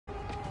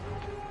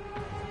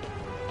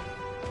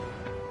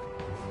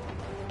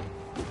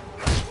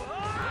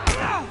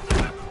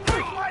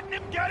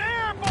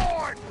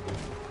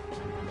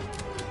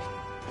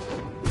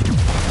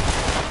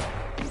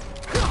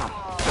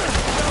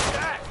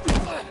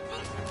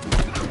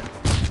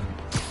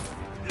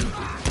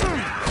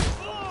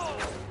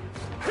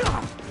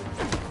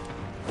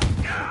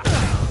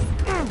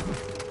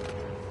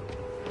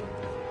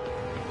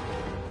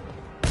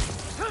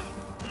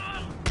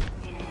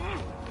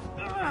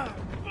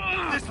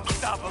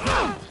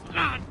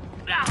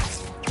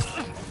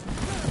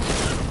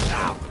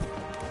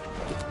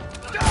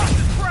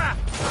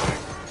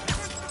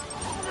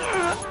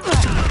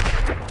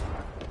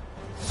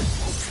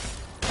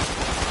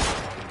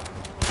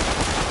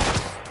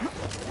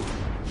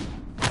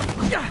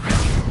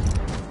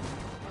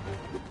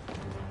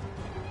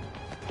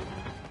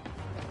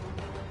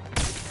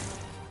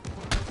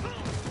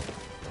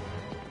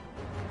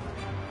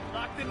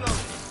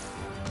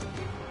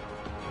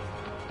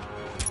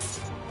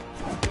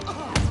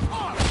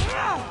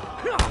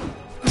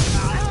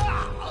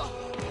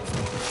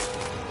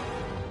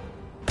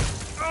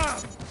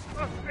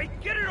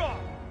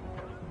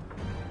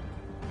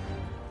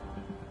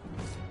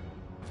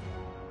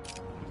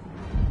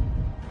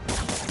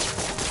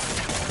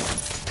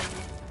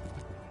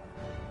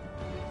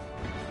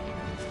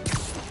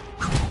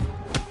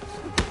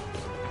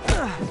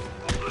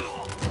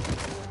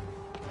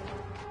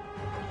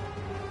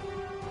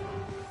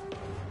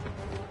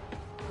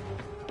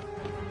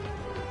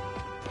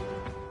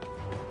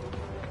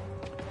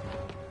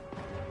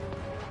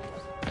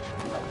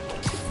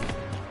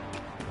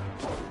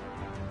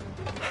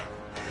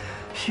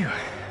Phew,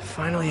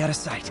 finally out of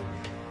sight.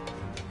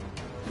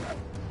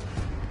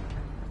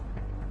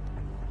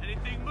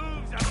 Anything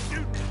moves, I'm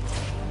shooting.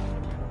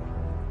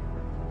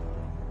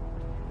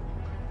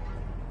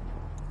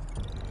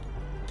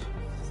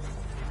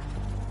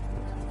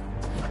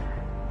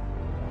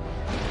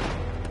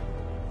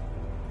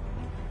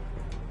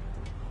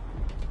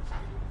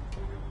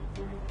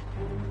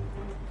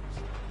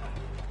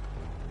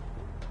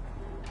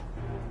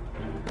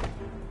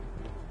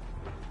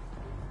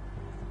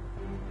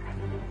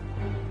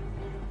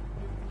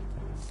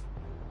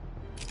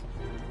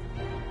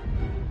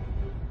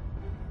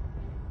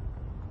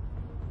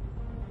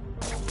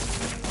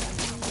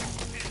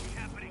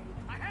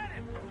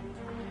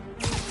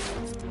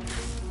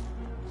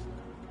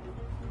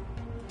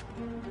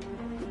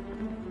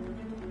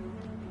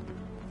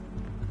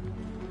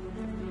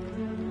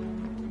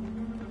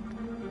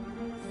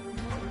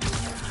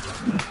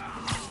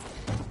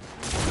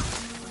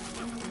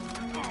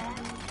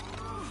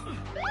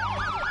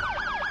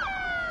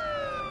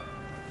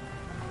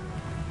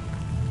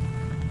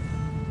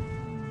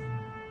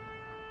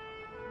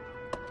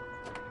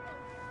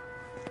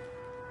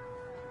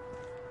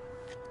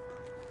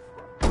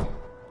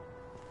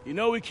 You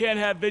know we can't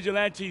have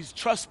vigilantes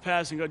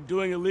trespassing or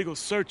doing illegal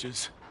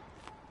searches.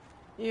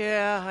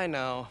 Yeah, I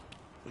know.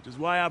 Which is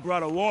why I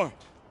brought a warrant.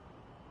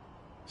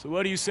 So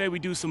what do you say we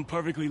do some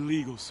perfectly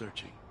legal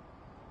searching?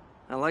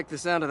 I like the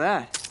sound of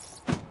that.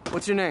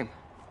 What's your name?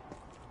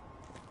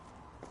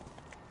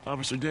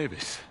 Officer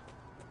Davis.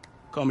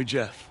 Call me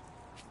Jeff.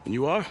 And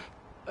you are?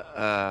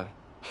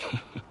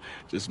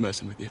 Just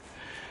messing with you.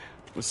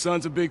 My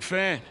son's a big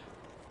fan.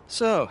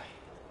 So,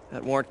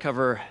 that warrant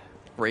cover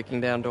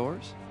breaking down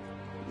doors?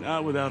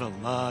 Not without a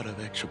lot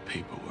of extra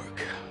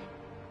paperwork.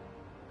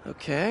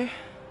 Okay.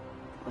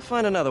 I'll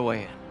find another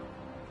way in.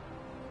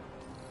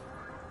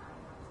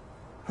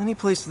 Any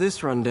place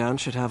this rundown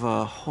should have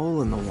a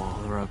hole in the wall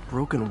or a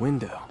broken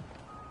window.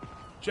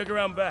 Check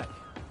around back.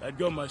 I'd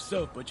go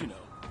myself, but you know,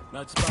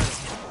 not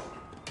Spider-Man.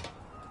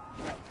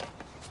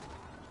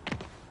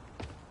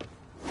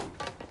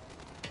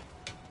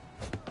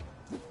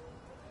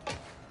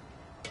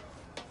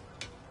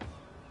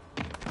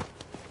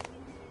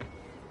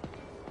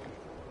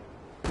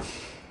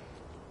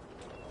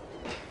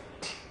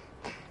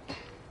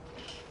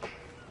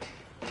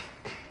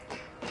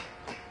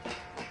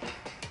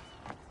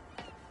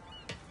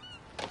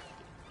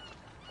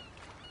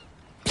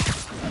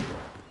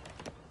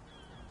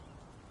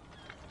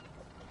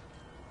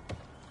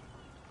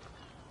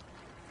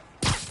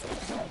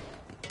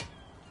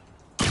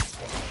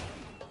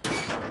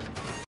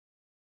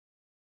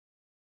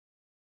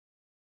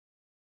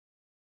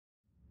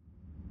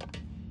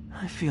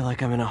 I feel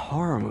like I'm in a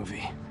horror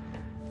movie.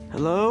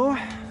 Hello?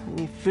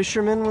 Any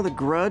fisherman with a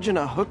grudge and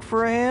a hook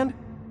for a hand?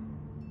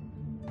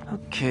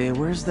 Okay,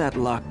 where's that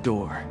locked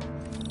door?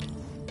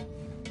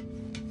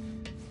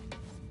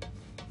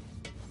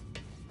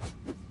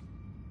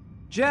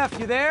 Jeff,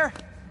 you there?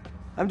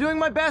 I'm doing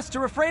my best to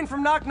refrain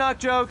from knock-knock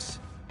jokes.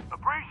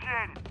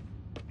 Appreciate it.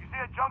 You see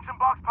a junction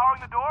box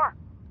powering the door?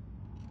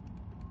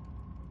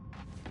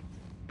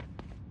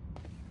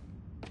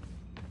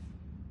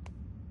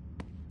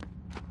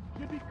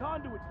 Should be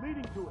conduits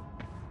leading to it.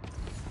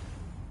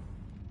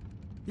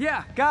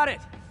 Yeah, got it.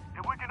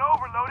 If we can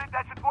overload it,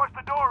 that should force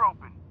the door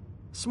open.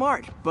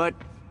 Smart, but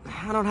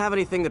I don't have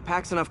anything that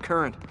packs enough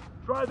current.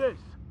 Try this.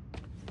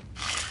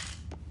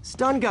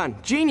 Stun gun,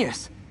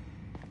 genius!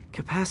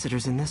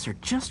 Capacitors in this are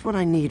just what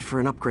I need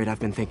for an upgrade I've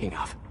been thinking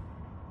of.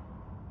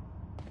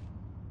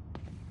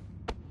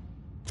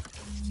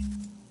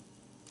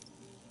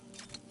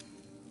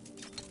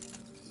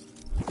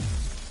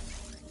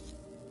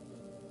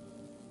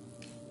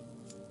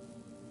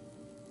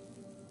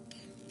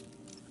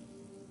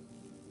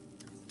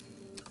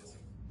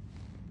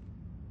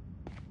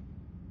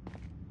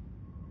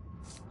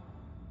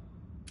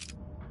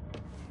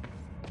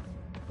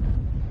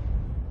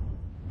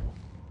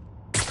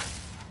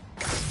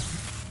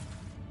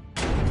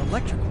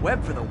 Electric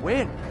web for the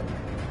win.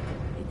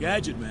 A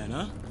gadget man,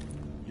 huh?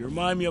 You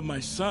remind me of my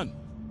son.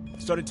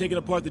 Started taking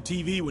apart the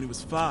TV when he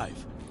was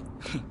 5.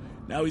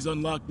 Now he's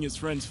unlocking his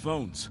friends'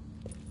 phones.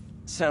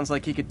 Sounds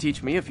like he could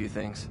teach me a few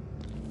things.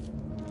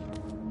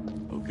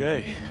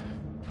 Okay.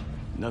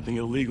 Nothing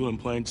illegal in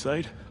plain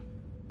sight?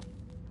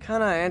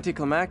 Kinda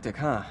anticlimactic,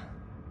 huh?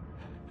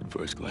 At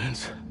first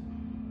glance.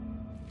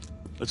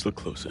 Let's look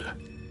closer.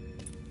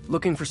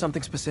 Looking for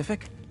something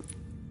specific?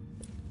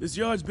 This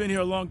yard's been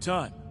here a long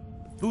time.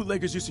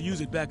 Bootleggers used to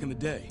use it back in the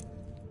day.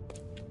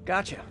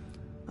 Gotcha.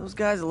 Those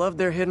guys love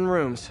their hidden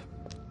rooms.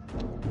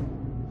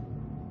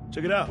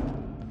 Check it out.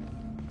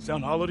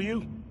 Sound hollow to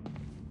you?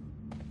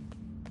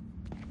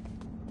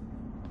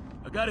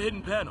 I got a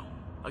hidden panel,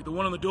 like the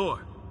one on the door.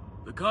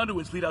 The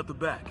conduits lead out the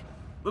back.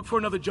 Look for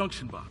another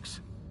junction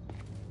box.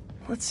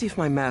 Let's see if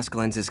my mask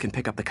lenses can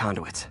pick up the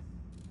conduits.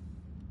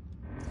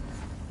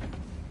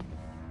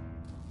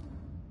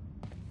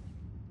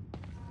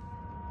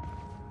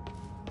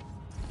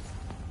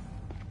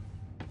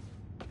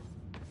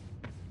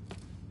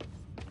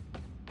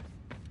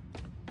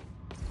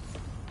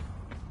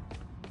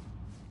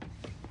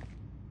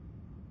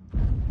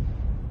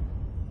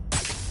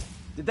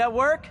 Did that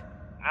work?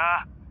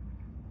 Nah.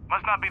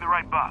 Must not be the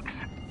right box.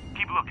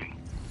 Keep looking.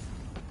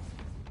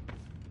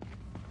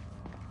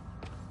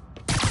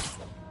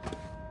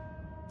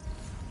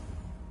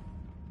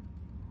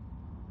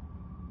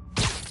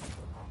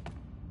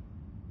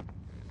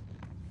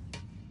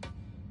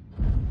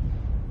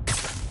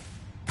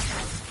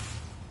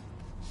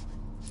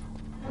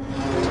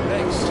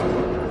 Thanks.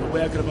 No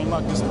way I could have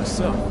unlocked this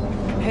myself.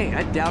 Hey,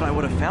 I doubt I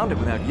would have found it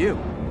without you.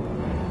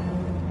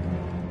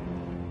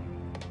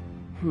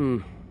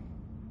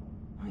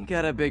 We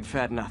got a big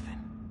fat nothing.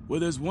 Well,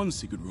 there's one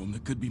secret room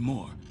that could be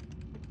more.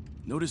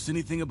 Notice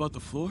anything about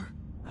the floor?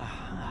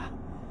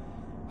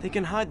 They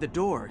can hide the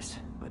doors,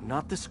 but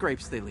not the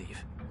scrapes they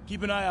leave.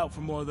 Keep an eye out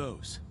for more of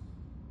those.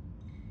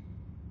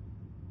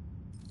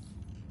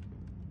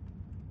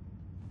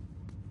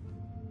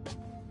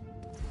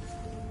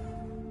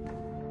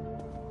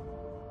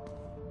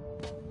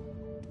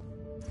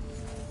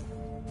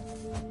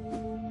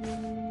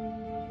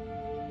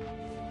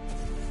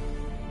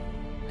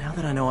 Now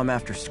that I know I'm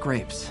after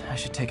scrapes, I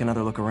should take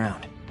another look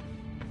around.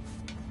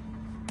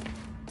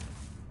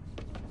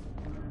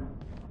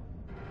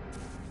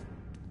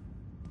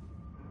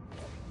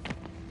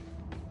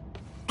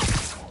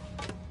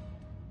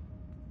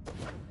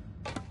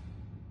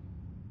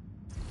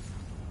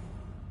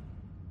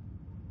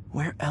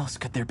 Where else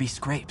could there be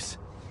scrapes?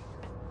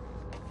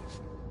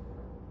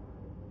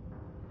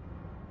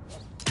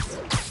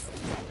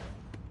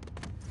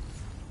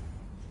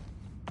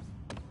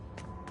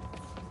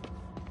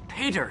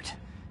 Pay dirt.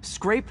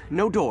 Scrape,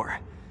 no door.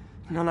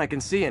 None I can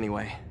see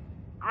anyway.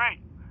 Great.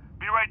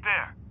 Be right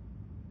there.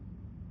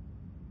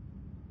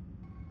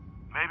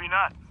 Maybe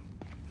not.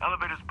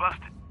 Elevator's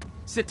busted.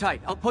 Sit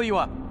tight, I'll pull you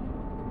up.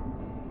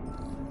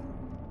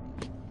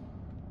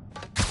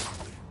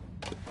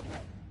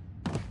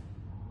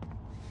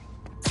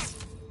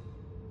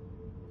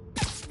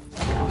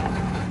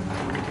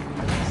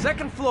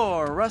 Second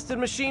floor, rusted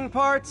machine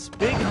parts,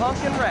 big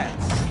honkin'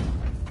 rats.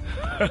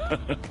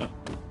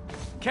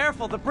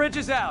 Careful, the bridge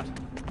is out.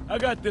 I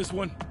got this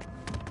one.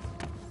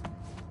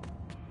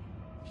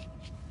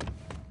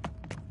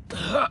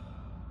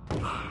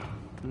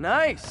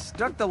 Nice,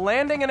 stuck the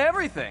landing and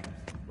everything.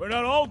 We're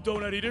not all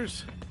donut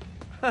eaters.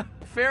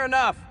 Fair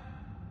enough.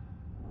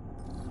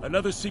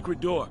 Another secret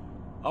door.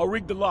 I'll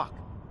rig the lock.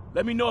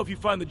 Let me know if you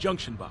find the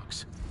junction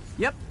box.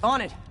 Yep,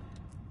 on it.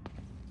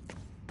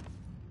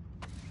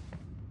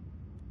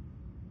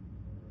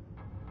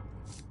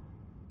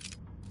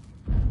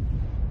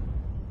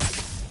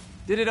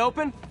 Did it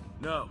open?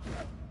 No.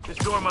 This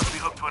door must be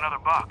hooked to another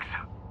box.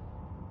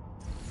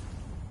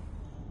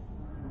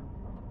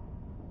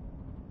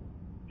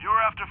 You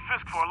were after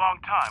Fisk for a long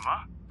time,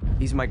 huh?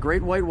 He's my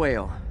great white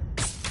whale.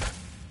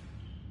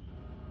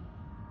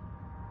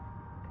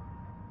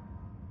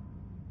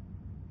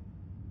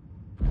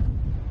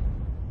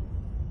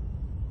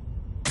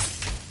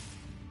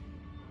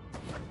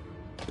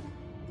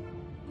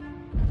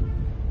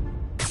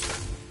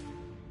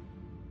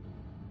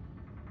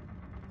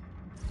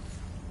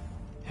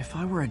 If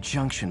I were a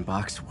junction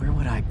box, where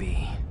would I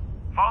be?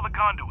 Follow the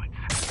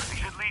conduits. They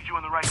should lead you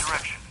in the right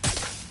direction.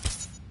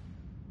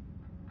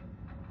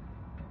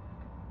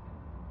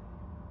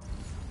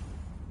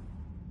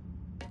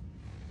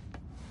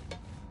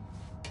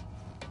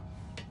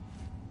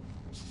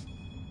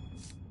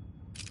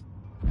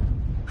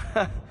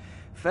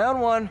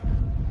 Found one.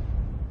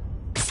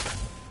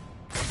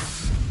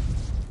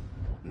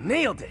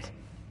 Nailed it.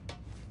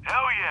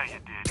 Hell yeah, you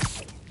did.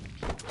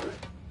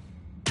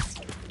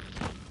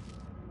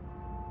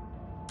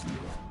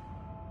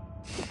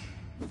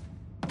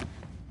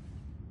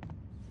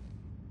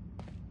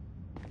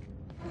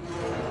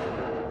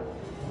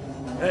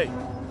 Hey,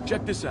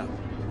 check this out.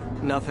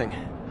 Nothing.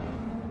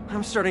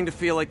 I'm starting to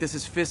feel like this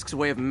is Fisk's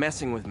way of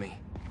messing with me.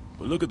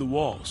 But look at the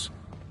walls.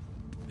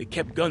 They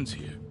kept guns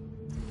here.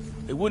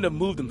 They wouldn't have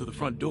moved them to the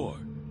front door.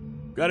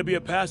 Gotta be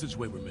a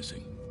passageway we're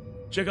missing.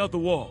 Check out the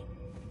wall.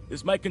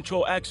 This might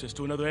control access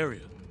to another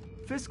area.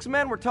 Fisk's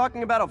men were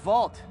talking about a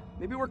vault.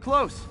 Maybe we're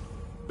close.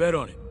 Bet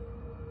on it.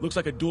 Looks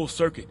like a dual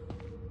circuit.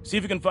 See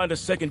if you can find a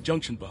second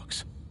junction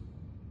box.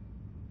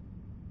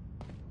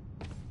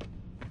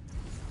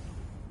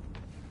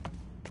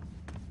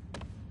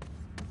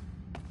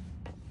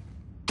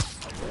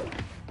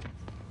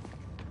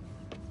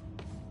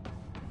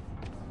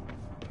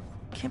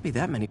 Can't be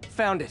that many.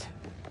 Found it.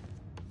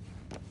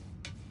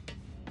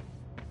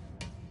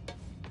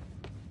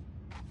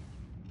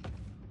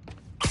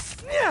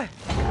 Yeah.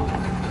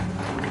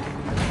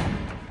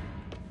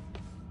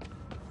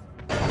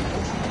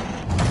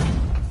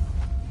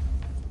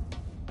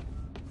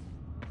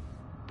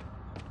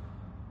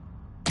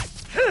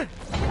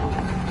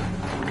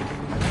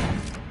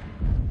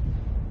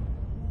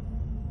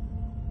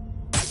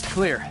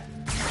 Clear.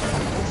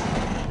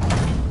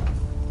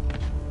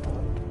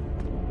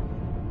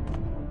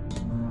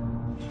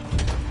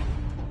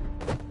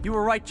 You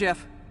were right,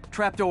 Jeff.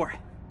 Trapdoor.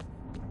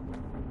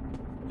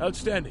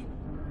 Outstanding.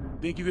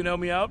 Think you can help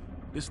me out?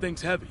 This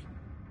thing's heavy.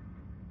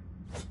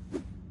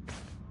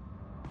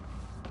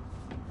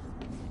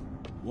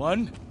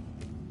 One,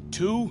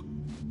 two,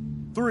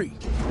 three.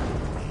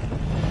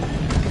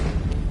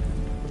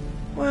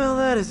 Well,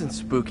 that isn't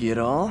spooky at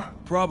all.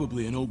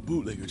 Probably an old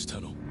bootlegger's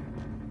tunnel.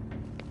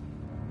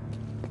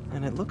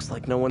 And it looks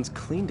like no one's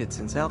cleaned it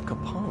since Al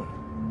Capone.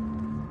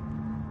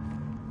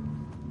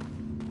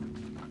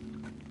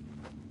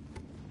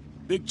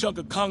 Big chunk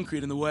of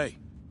concrete in the way.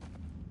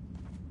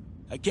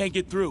 I can't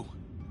get through.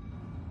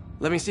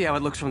 Let me see how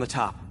it looks from the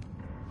top.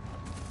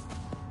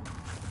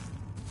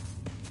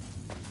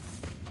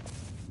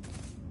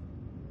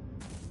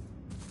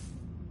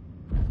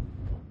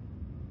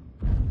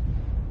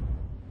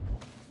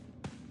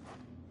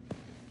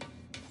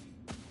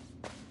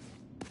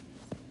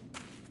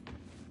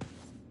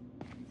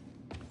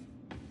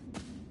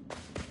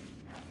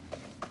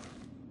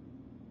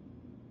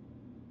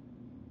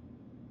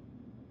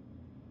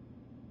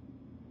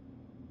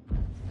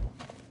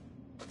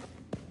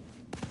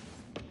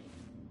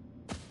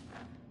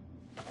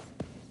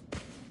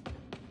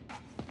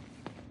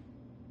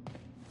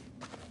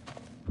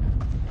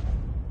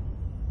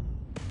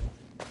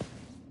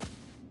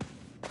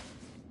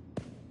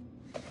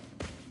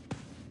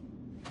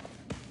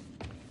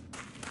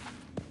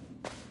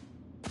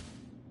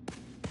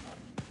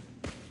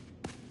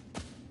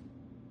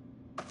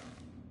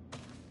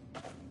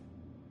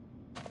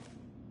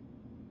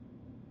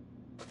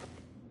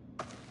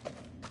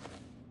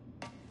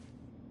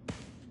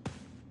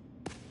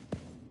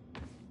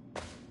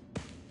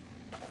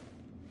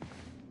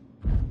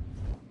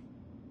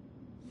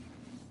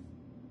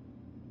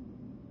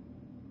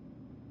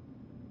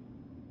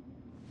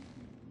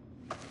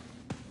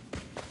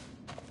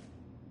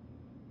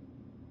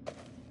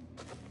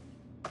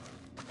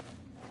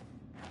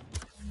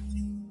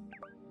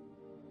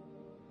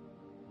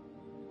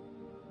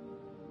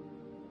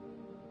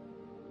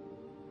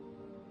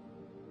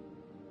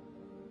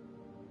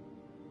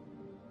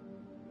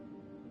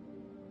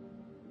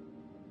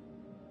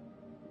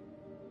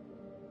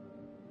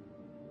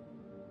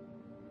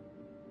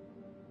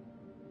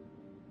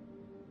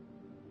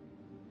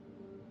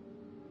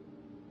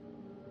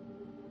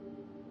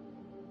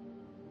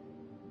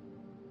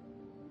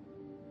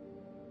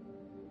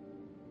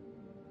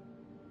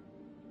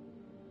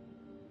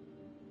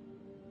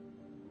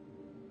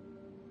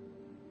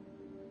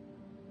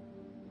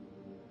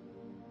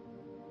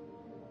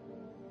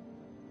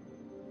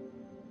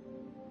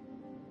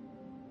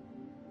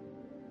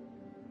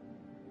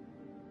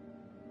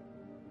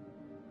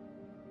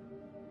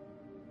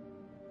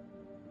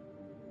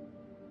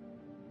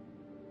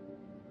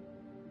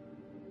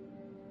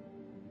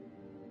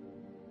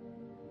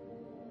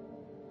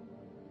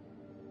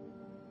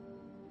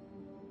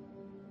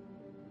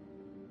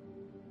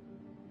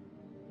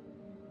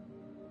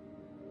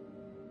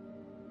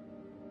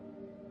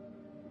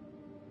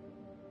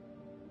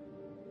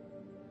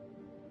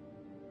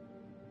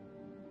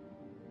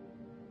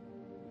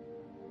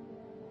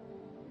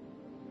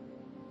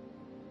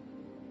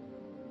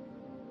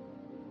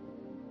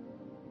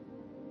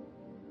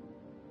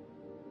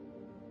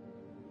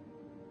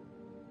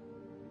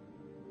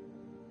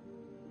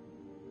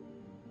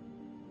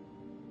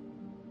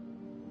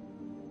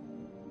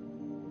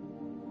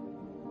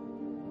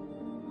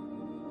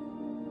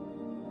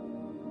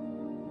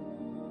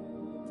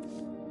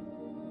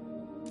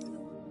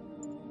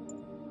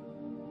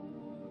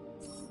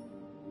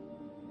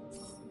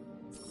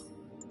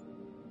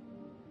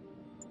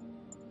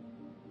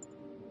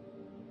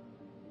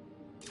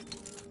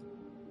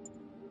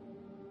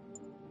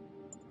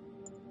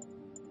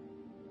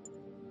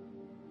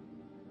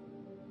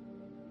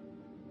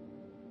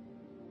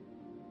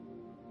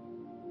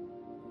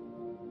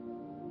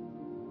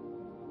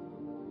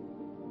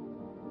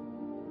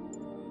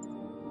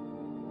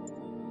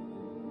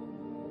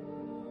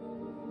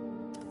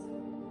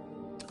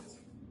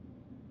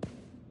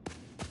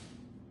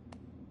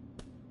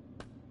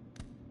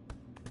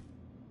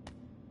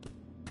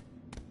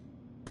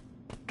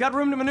 Got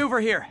room to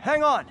maneuver here.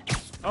 Hang on.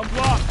 I'm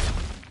blocked.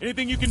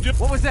 Anything you can do?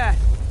 What was that?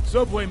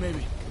 Subway,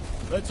 maybe.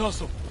 Let's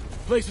hustle.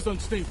 Place is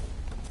unstable.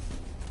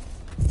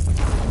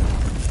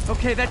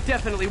 Okay, that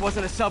definitely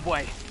wasn't a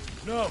subway.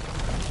 No.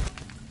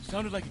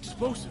 Sounded like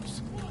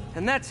explosives.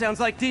 And that sounds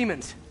like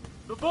demons.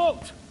 The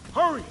vault!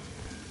 Hurry!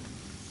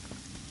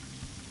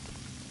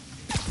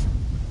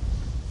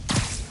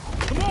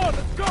 Come on,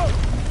 let's go!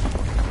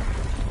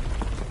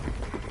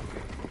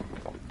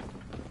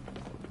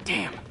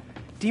 Damn.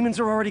 Demons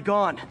are already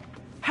gone.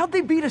 How'd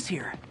they beat us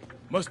here?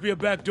 Must be a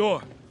back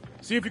door.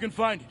 See if you can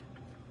find it.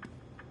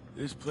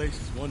 This place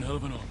is one hell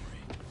of an armory.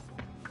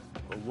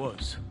 Or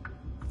was.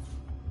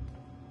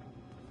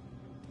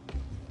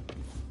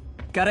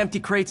 Got empty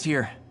crates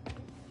here.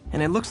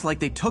 And it looks like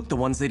they took the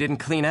ones they didn't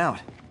clean out.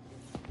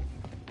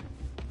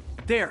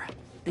 There.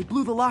 They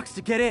blew the locks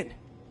to get in.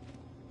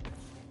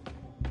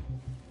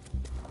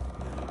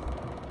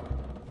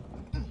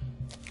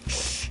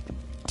 Shh.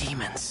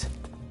 Demons.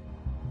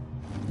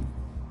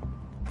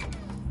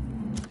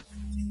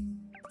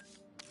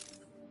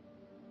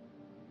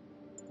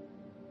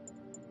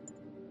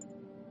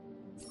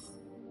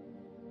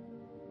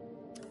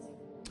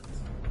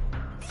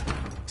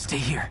 Stay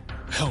here.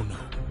 Hell no.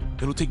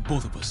 It'll take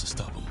both of us to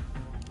stop them.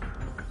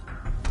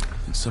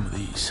 And some of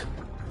these.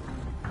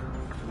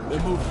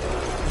 They're moving.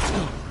 Let's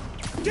go.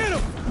 Get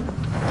him!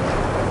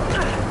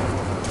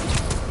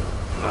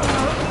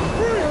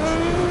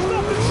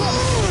 Stop the truck!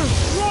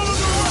 Roll on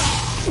the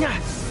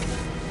left!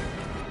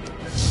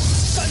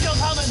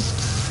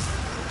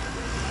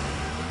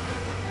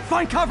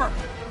 Find cover!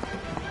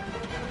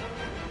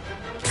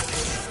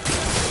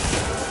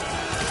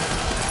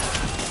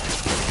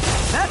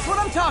 That's what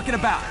I'm talking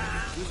about!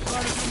 Just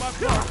trying to do my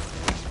part.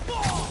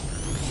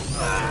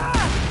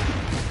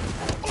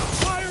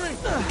 Firing!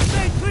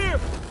 Stay clear!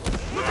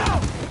 Look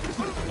out!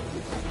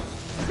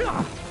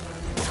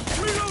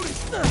 Reloading!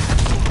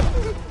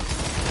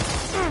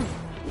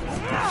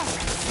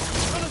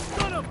 Gonna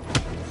stun him!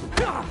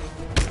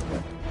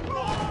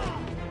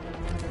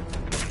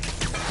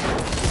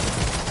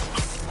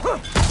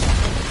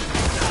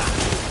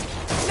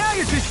 Now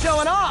you're just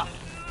showing off!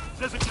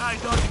 Says a guy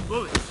dodging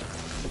bullets.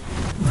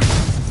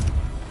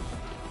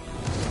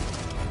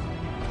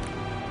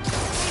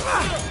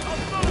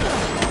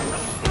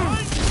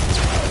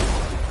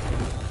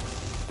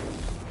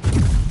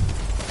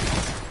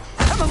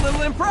 I'm a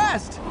little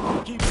impressed!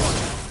 Keep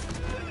running.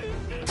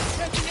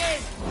 Catching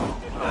aim!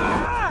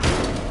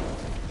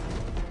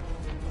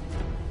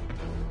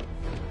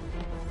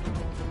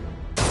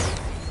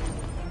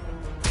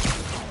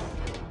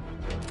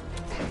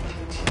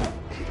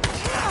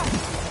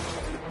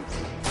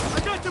 I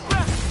got your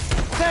back!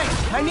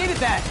 Thanks, I needed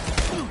that!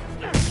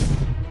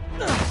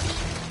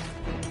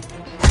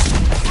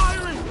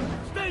 Firing!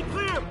 Stay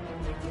clear!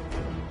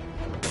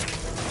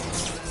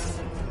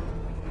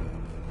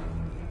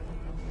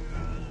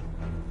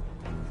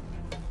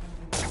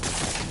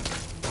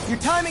 Your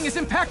timing is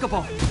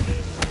impeccable!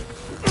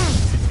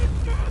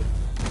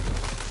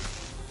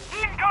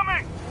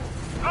 Incoming!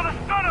 Gonna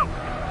stun him!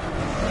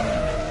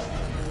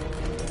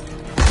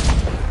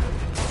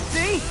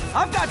 See?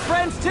 I've got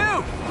friends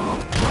too!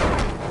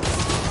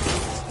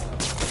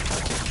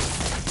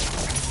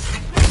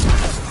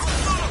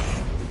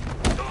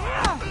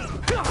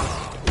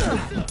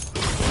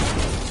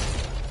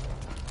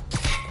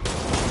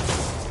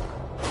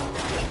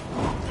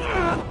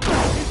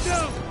 Get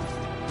down!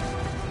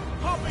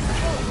 Popping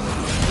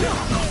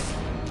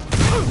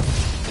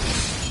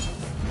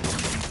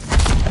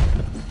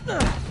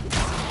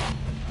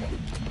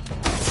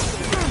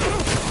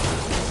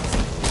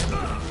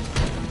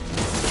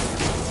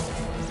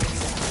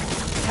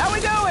How we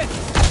doing?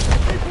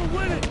 people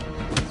winning!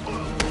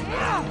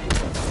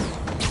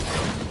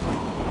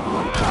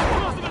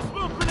 Tossing a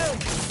smoke grenade!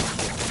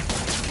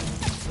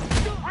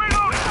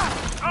 Reloading!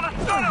 Gonna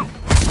stun him!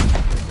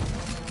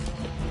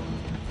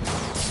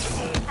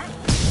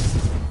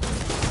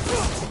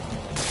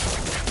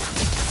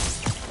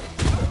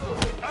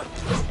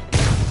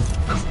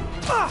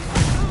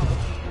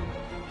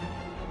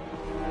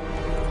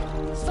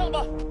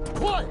 Samba!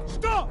 Quiet!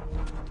 Stop!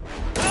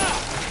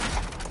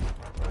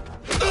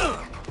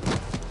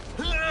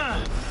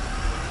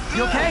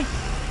 You okay?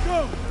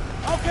 Go!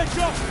 I'll catch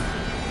up!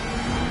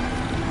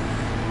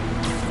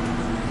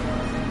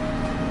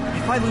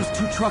 If I lose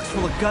 2 trucks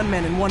full of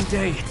gunmen in one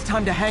day, it's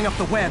time to hang up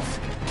the webs.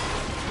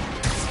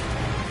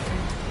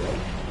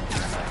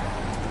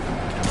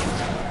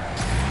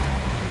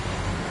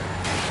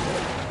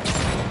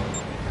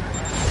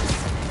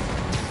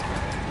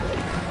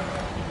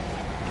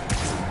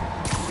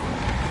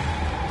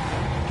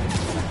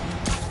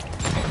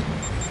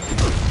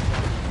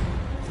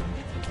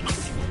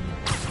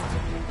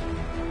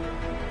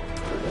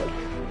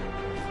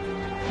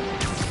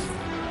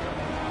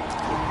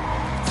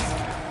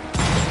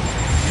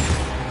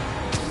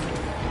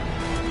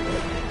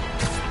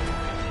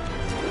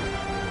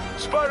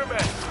 Spider-Man!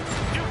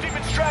 Few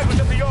demon stragglers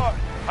at the yard.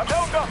 I'm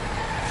held up.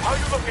 How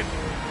you looking?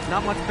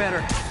 Not much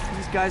better.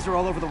 These guys are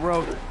all over the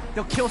road.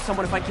 They'll kill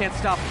someone if I can't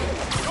stop them.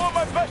 Doing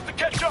my best to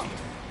catch up,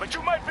 but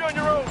you might be on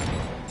your own.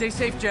 Stay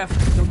safe, Jeff.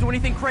 Don't do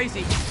anything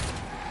crazy.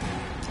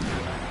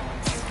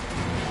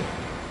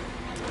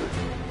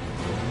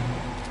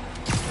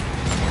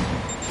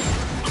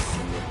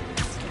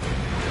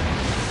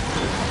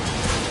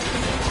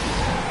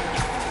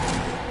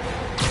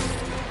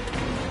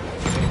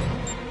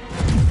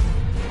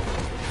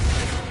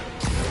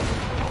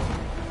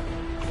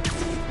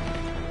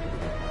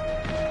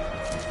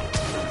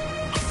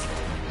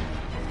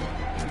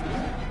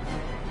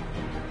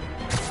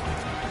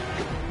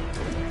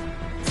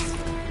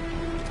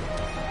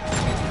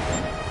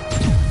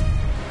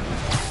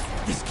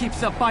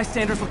 Keeps up,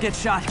 bystanders will get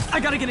shot. I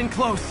gotta get in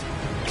close.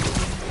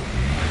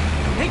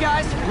 Hey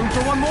guys, room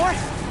for one more?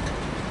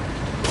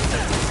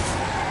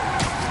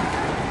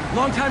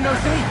 Long time no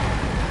see.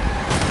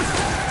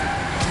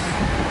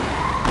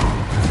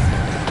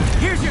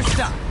 Here's your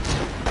stop.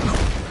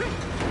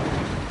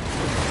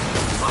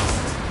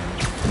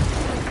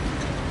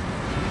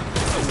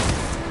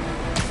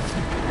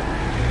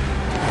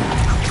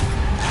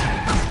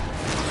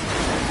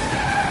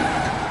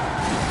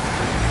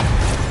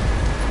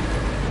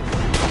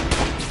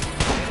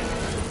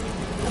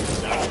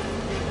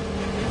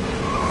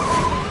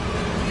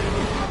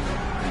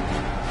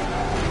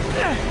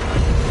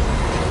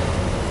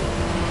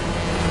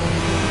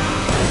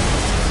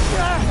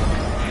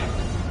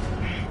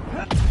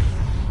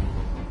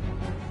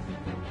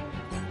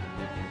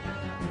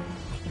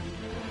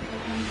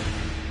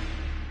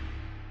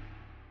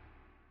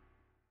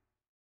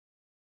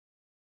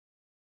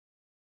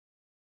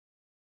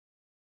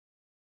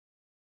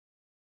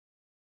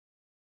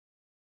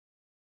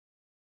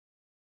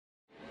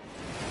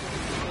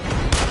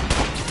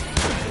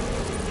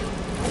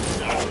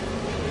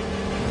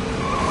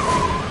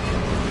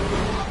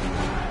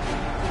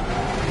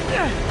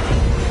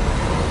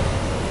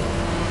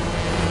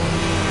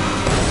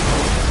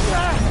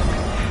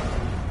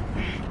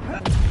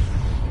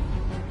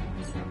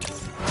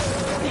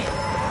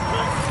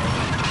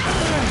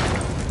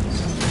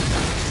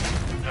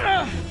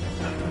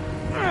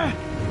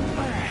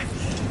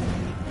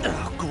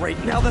 Great,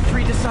 now the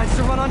 3 decides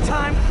to run on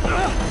time.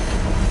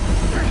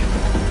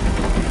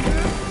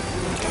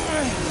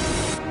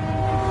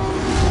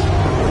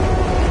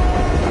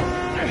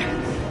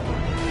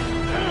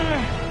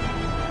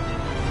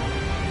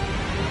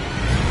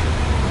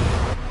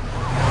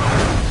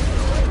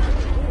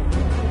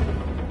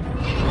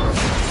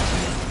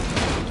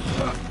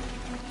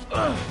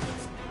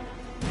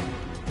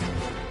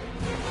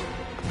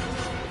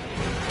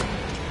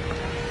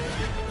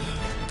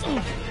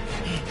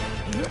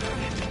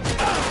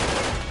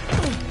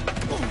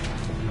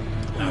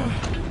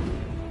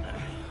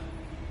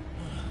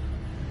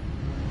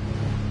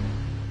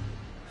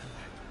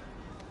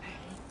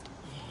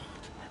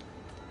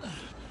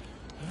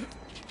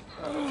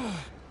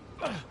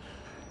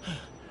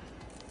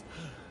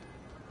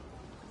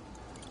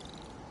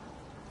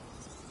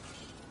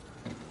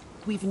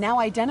 We've now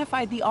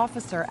identified the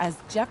officer as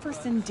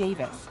Jefferson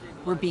Davis.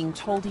 We're being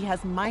told he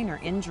has minor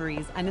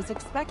injuries and is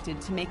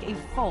expected to make a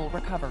full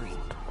recovery.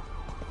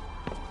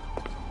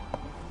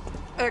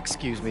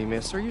 Excuse me,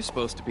 miss. Are you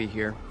supposed to be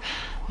here?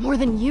 More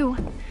than you.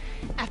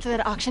 After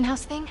that auction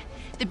house thing,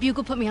 the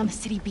Bugle put me on the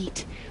city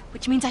beat,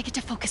 which means I get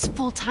to focus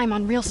full-time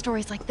on real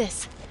stories like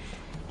this.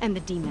 And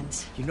the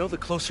demons. You know the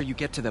closer you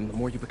get to them, the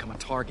more you become a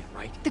target,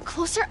 right? The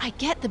closer I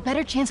get, the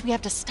better chance we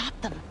have to stop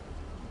them.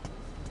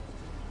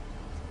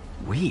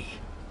 We?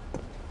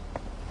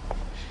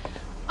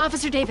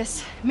 Officer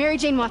Davis, Mary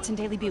Jane Watson,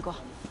 Daily Bugle.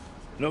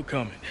 No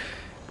comment.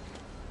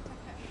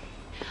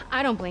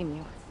 I don't blame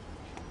you.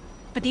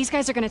 But these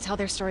guys are gonna tell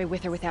their story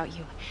with or without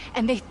you,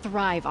 and they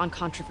thrive on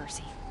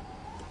controversy.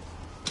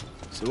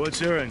 So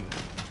what's your angle?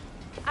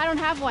 I don't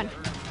have one.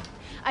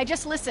 I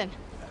just listen.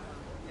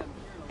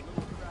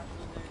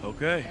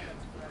 Okay.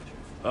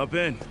 Up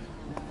in.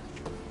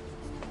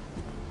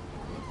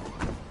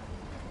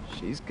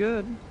 She's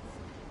good.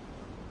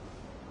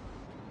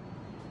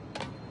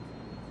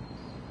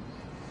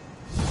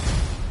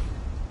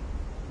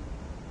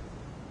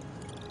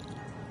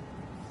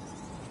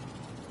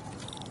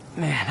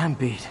 Man, I'm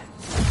beat.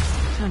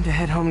 Time to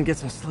head home and get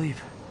some sleep.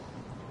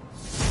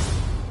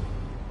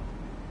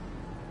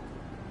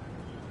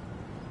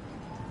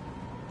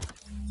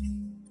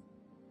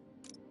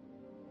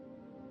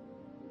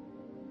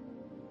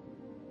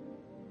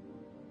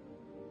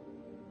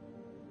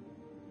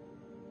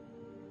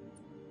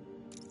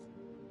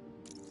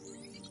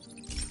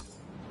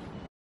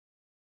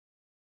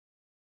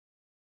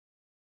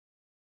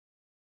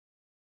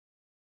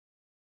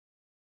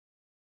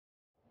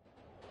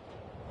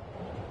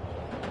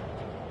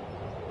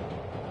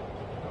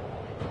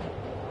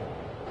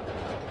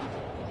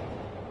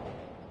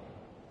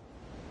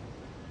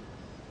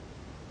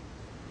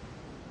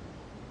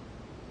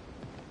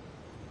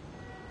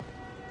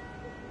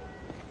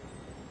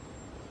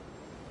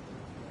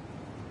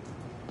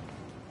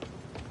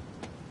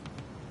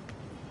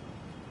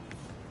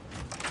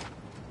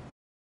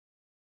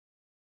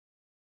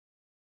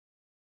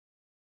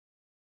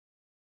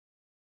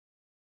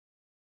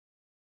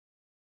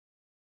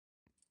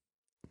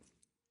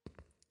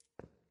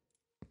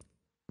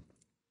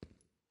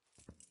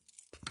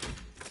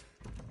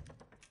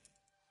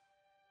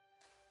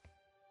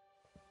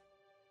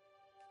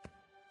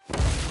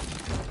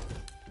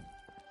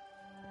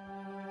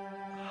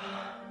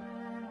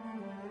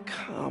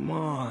 Come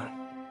on.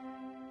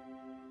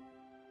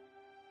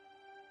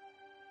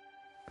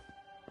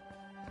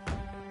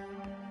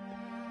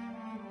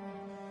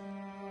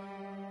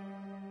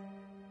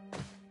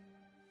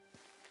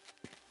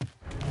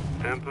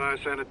 Empire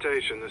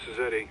Sanitation, this is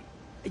Eddie.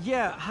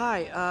 Yeah,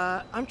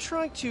 hi. I'm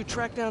trying to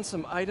track down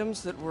some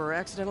items that were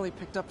accidentally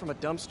picked up from a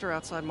dumpster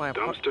outside my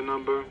apartment. Dumpster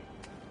number?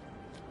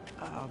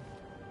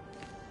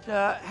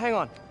 Hang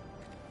on.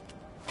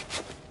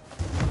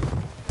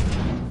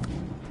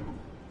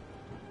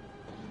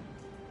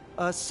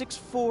 Uh,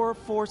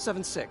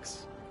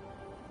 64476.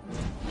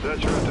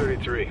 That's Route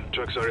 33.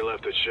 Truck's already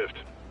left its shift.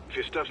 If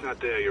your stuff's not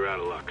there, you're out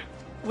of luck.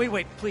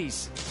 Wait,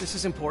 please. This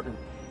is important.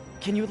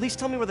 Can you at least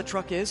tell me where the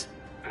truck is?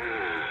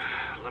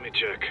 Let me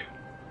check.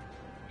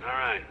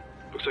 Alright.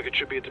 Looks like it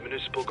should be at the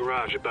municipal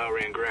garage at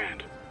Bowery and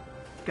Grand.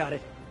 Got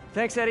it.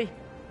 Thanks, Eddie.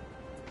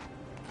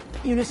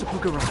 Municipal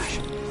garage.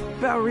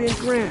 Bowery and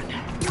Grand.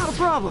 Not a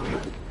problem.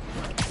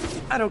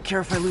 I don't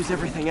care if I lose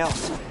everything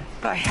else.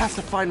 I have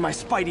to find my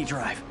Spidey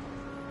drive.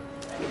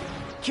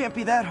 Can't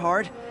be that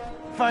hard.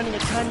 Finding a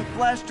tiny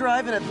flash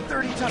drive in a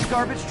 30-ton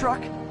garbage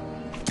truck.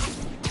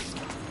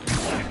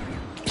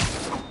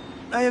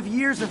 I have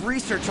years of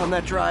research on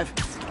that drive.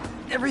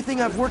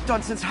 Everything I've worked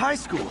on since high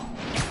school.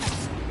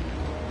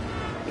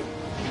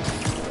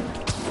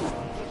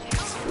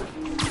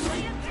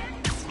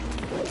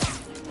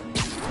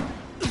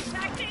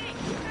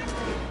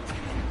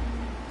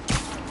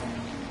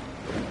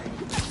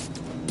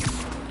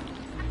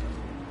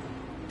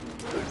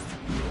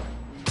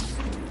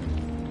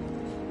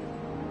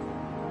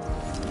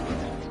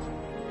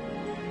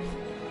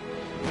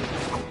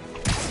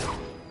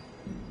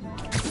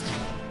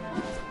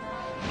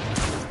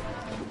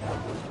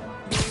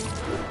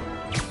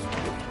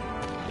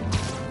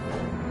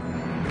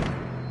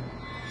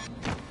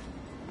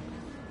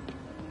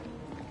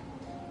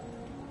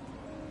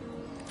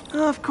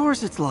 Of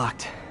course it's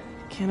locked.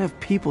 Can't have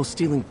people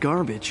stealing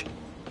garbage.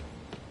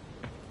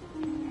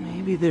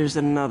 Maybe there's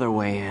another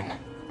way in.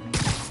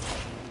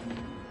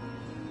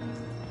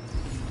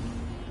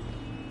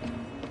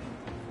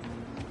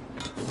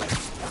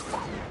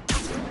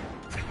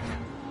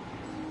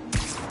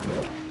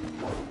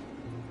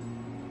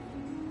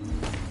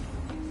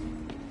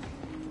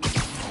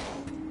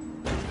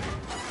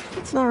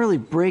 It's not really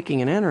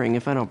breaking and entering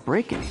if I don't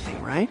break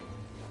anything, right?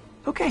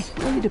 Okay,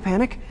 no need to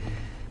panic.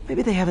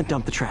 Maybe they haven't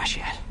dumped the trash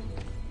yet.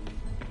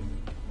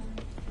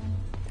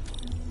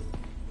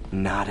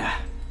 Nada.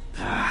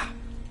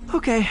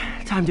 Okay,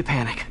 time to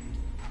panic.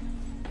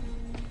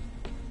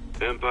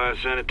 Empire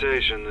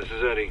Sanitation, this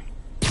is Eddie.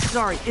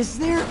 Sorry, is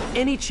there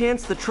any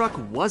chance the truck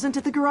wasn't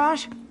at the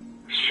garage?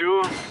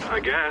 Sure, I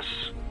guess.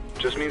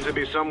 Just means it'd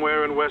be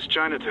somewhere in West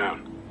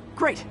Chinatown.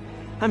 Great.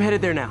 I'm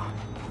headed there now.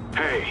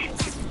 Hey,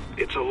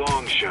 it's a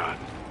long shot,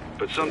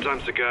 but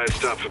sometimes the guys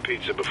stop for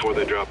pizza before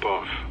they drop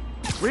off.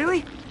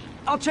 Really?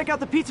 I'll check out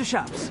the pizza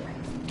shops.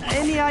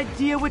 Any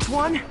idea which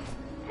one?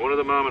 One of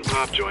the mom and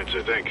pop joints,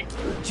 I think.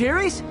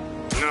 Jerry's?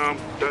 No,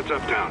 that's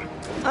uptown.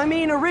 I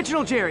mean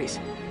original Jerry's.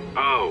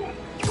 Oh,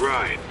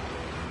 right.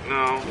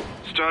 No,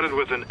 started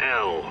with an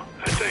L,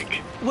 I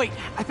think. Wait,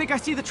 I think I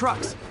see the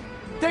trucks.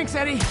 Thanks,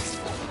 Eddie.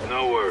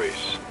 No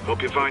worries.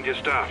 Hope you find your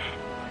stuff.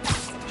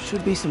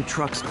 Should be some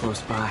trucks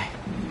close by.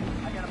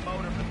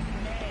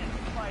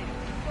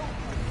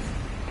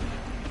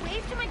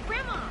 Wave to my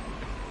grandma.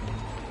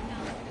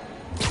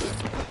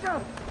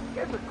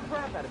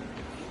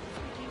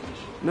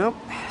 Nope,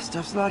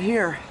 stuff's not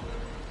here.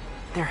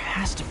 There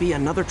has to be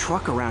another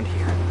truck around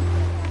here.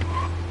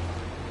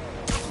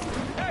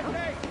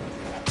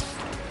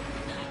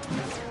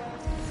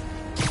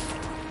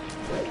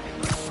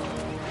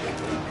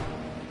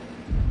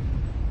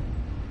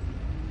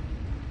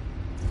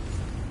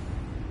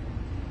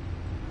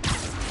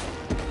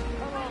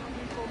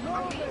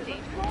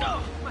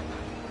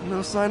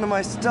 No sign of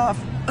my stuff.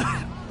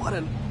 What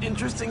an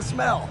interesting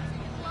smell.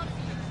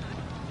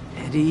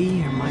 Eddie,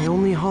 you're my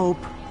only hope.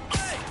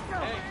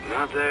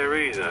 Not there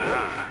either,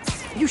 huh?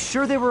 You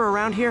sure they were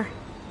around here?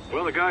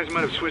 Well, the guys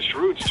might have switched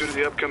routes due to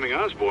the upcoming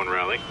Osborne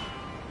rally.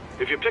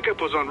 If your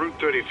pickup was on Route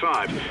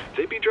 35,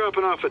 they'd be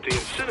dropping off at the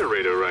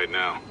incinerator right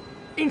now.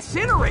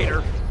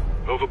 Incinerator?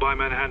 Over by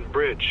Manhattan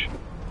Bridge.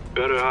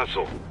 Better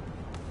hustle.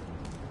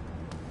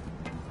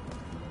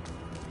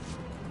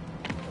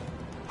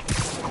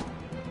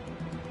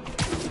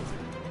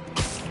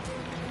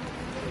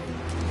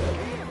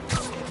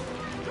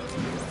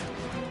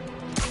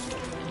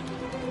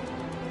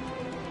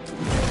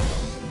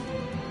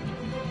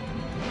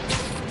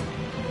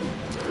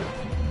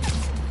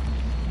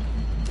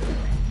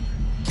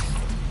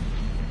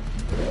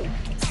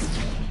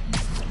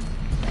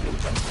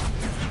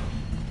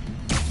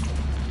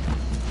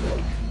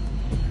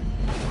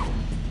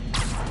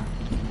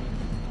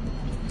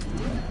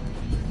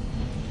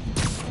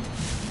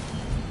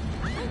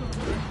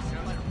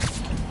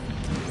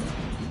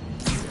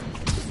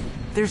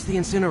 There's the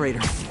incinerator.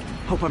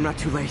 Hope I'm not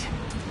too late.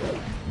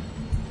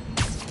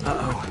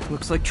 Uh-oh,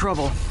 looks like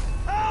trouble.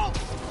 Help!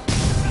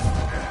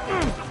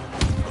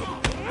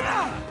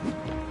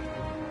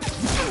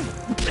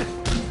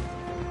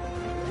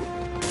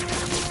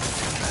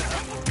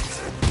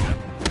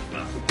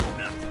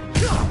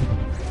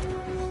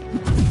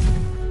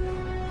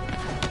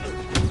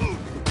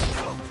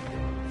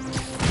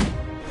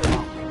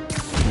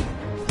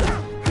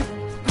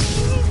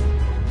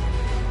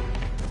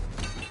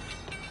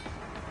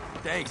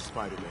 Thanks,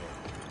 Spider-Man.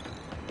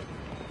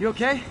 You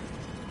okay?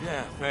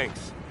 Yeah,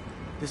 thanks.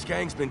 This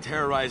gang's been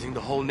terrorizing the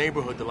whole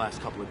neighborhood the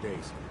last couple of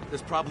days.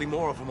 There's probably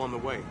more of them on the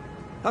way.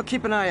 I'll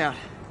keep an eye out.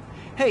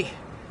 Hey,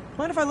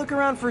 mind if I look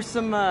around for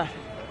some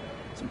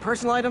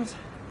personal items?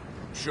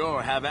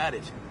 Sure, have at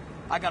it.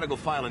 I gotta go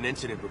file an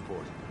incident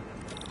report.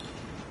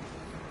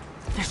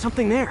 There's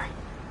something there.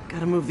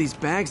 Gotta move these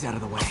bags out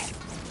of the way.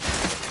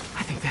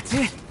 I think that's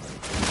it.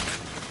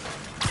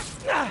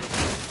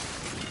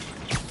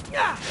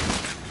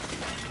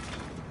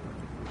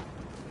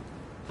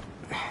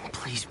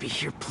 Please be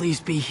here, please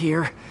be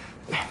here.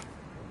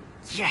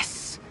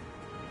 Yes!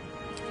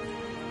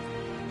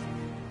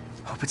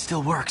 Hope it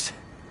still works.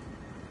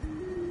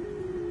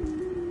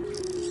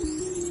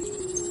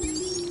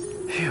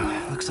 Phew,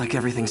 looks like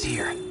everything's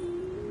here.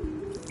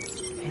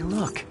 Hey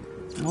look,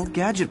 an old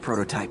gadget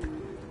prototype.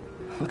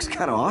 Looks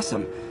kinda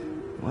awesome.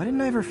 Why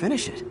didn't I ever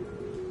finish it?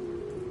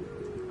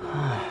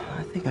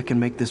 I think I can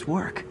make this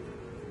work.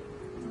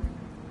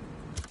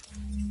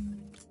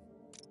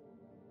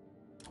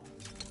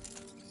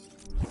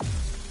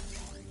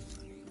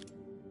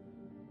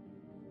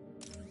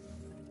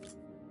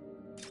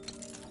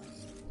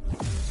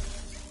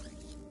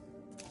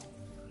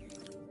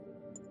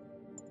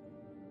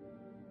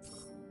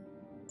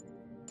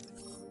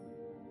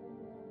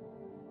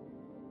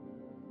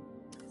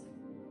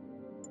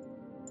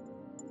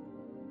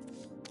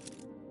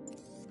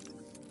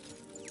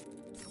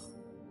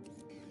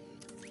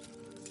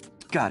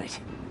 Got it.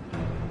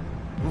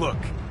 Look,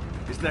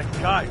 is that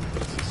guy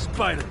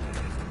Spider-Man?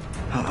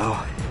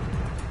 Uh-oh.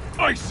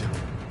 Ice him!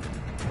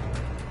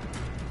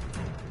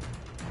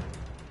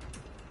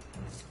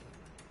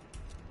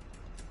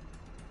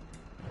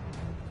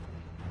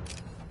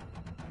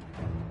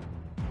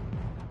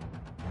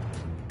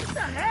 What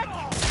the heck?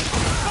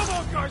 Come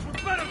on, guys, we're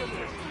better than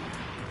this!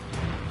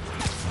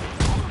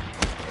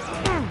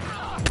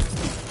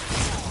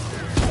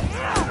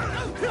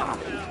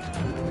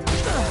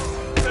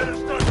 Better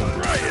start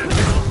trying!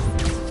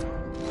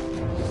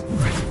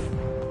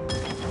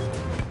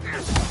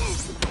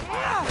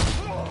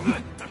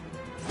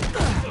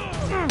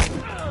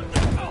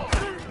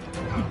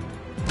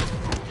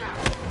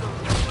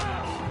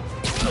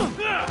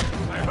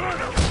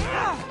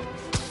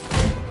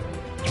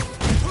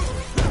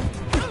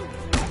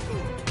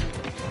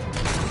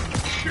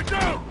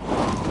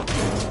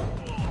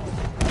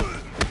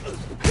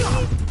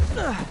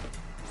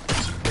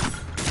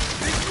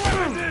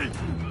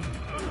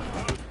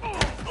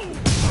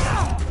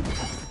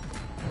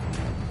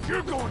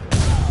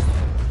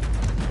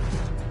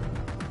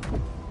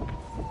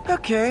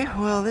 Okay,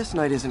 well, this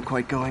night isn't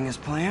quite going as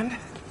planned.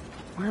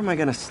 Where am I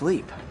gonna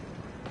sleep?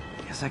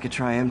 Guess I could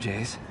try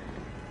MJ's.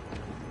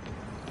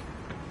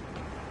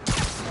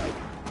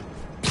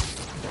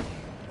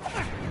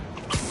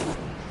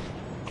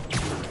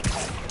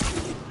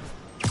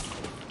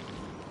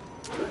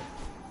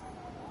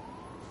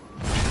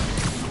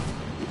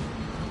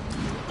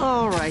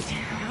 All right,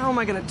 how am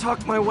I gonna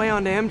talk my way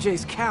onto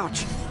MJ's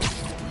couch?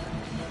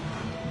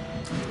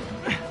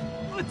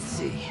 Let's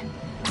see.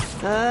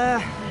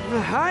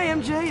 Hi,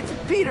 MJ, it's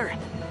Peter.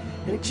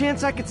 Any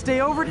chance I could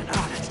stay over to...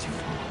 Oh, that's too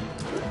far.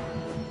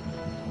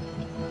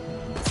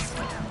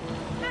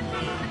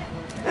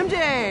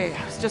 MJ!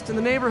 I was just in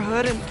the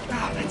neighborhood and...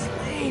 Oh, that's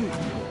lame.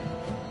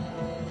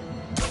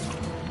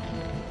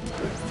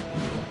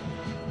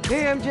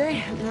 Hey,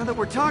 MJ, now that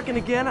we're talking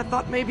again, I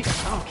thought maybe...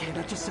 Okay,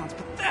 that just sounds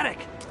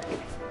pathetic.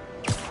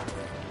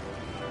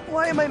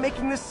 Why am I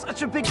making this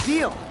such a big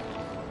deal?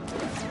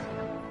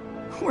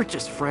 We're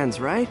just friends,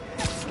 right?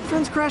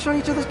 Friends crash on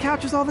each other's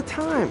couches all the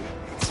time.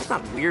 It's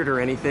not weird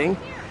or anything.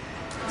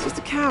 It's just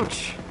a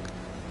couch.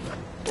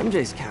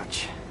 MJ's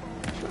couch.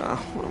 Oh,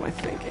 what am I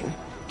thinking?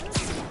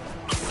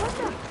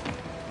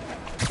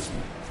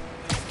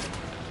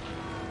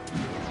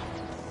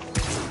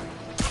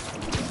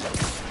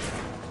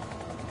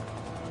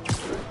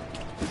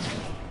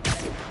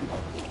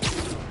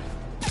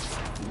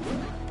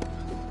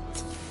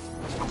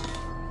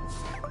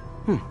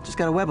 Just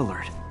got a web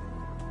alert.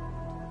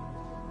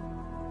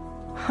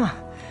 Huh.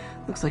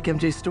 Looks like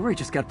MJ's story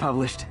just got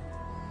published.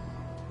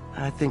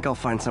 I think I'll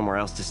find somewhere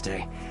else to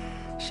stay.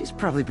 She's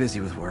probably busy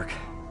with work.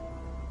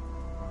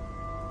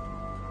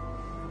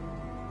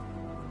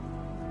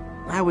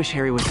 I wish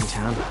Harry was in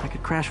town. I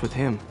could crash with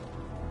him.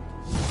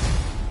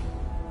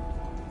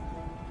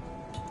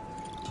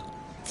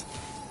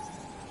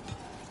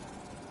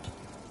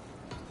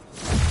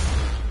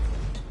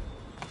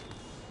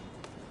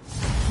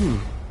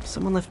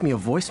 Someone left me a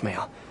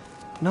voicemail.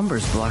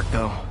 Number's blocked,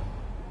 though.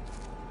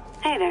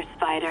 Hey there,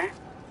 Spider.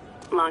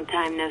 Long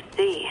time no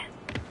see.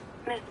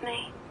 Miss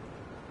me?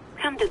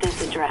 Come to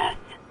this address.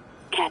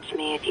 Catch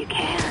me if you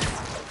can.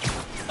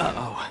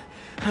 Uh-oh.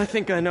 I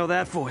think I know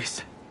that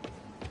voice.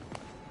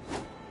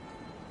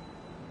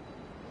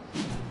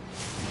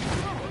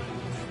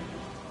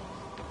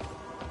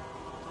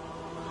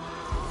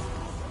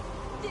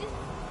 This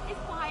is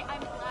why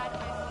I'm glad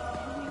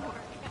I'm in New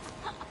York.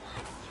 I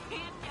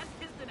can't get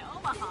this in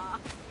Omaha.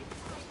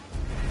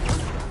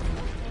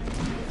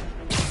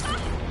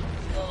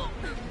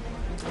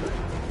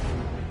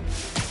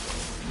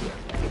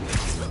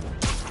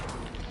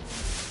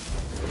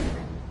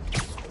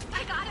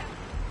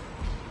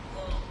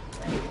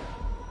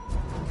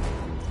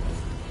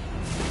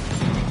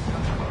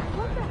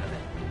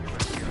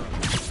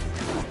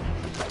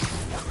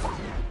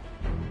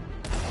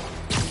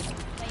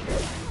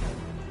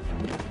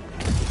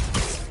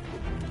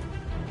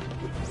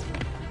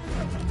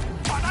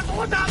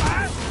 我打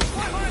来！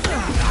快快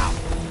下！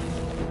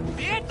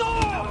别动！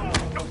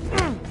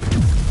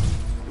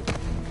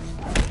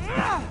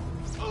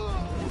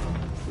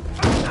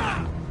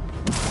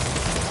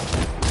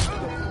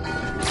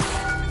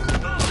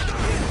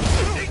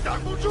你挡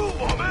不住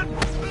我们！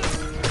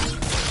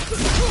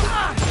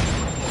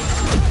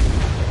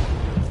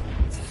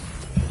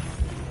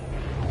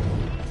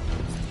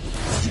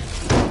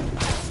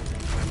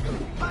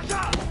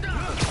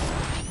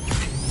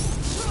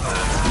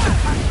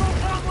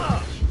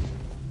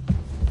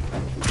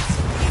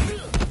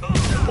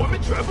我们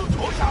全部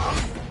投降！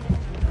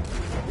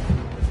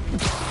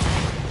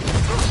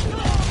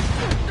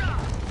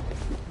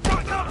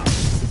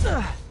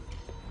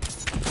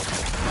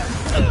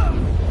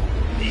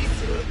你死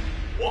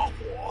我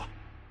活。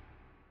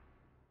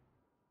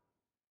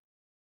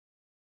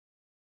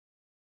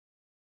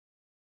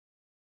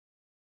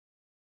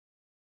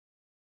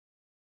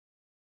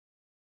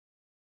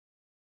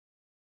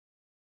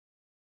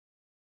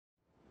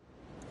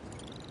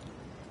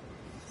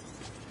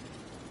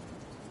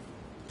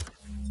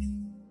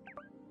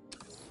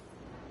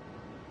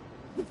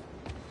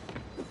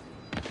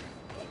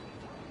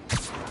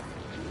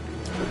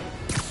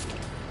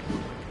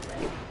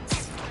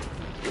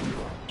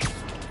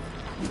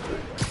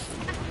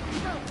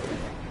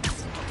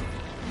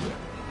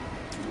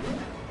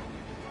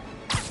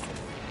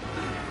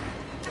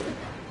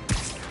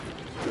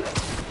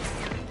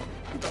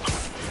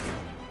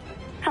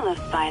Hello,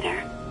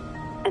 Spider.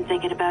 Been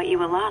thinking about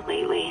you a lot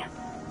lately.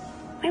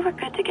 We were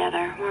good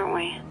together, weren't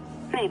we?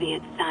 Maybe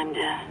it's time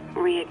to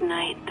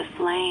reignite the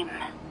flame.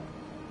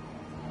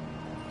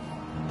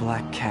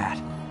 Black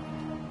Cat.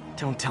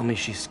 Don't tell me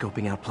she's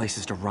scoping out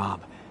places to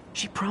rob.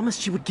 She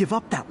promised she would give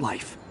up that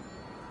life.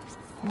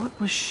 What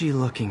was she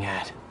looking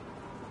at?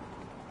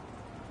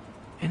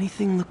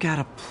 Anything look out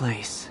of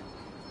place?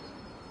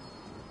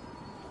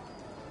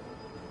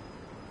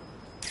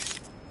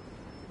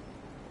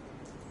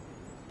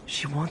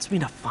 She wants me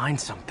to find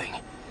something.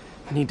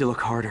 I need to look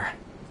harder.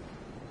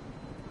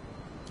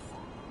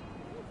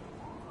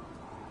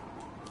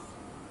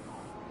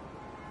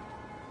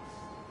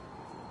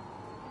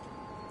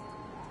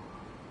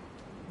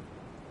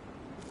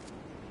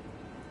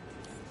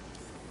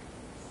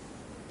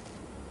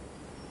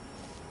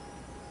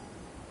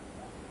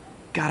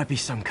 Gotta be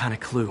some kind of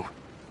clue.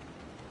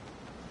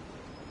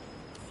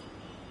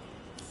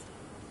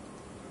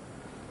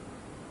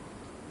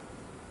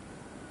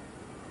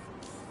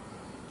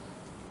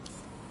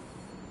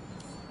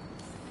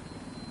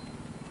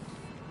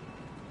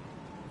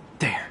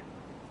 There.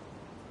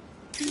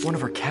 One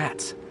of her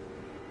cats.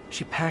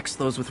 She packs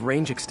those with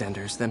range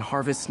extenders, then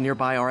harvests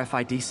nearby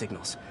RFID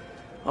signals.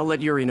 I'll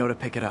let Yuri know to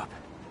pick it up.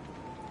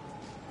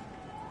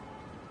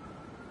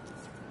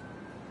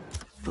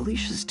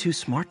 Felicia's too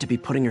smart to be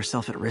putting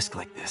herself at risk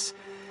like this.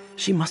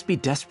 She must be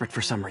desperate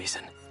for some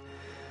reason.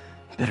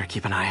 Better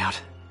keep an eye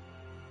out.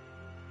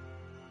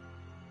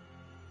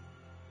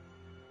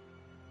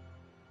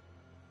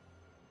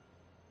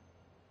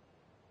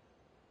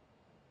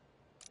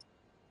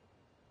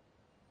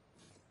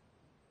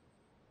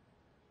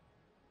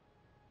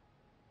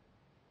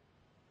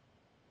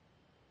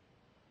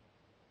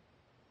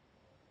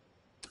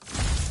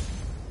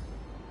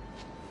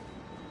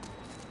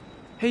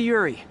 Hey,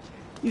 Yuri.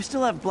 You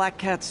still have Black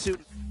Cat's suit?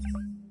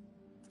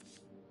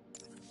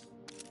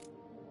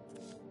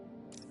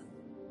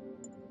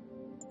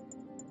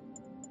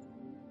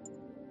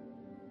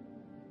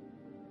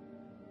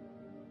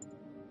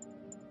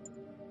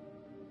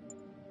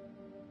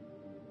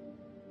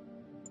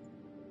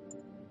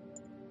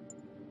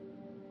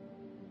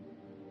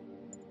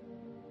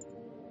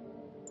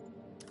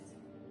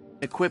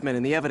 Equipment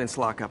in the evidence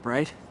lockup,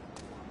 right?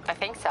 I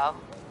think so.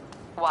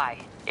 Why?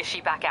 Is she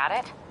back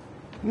at it?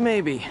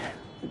 Maybe.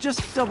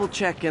 Just double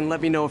check and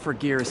let me know if her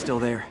gear is still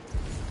there.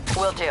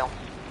 Will do.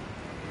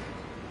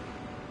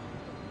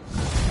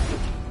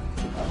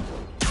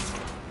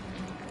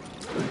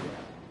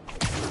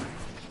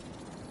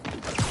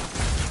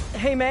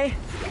 Hey, May.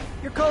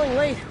 You're calling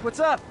late. What's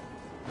up?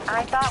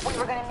 I thought we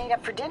were gonna meet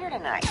up for dinner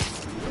tonight.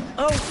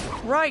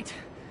 Oh, right.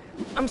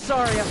 I'm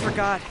sorry, I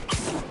forgot.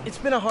 It's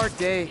been a hard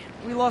day.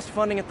 We lost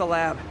funding at the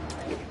lab.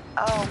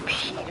 Oh,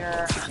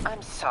 Peter,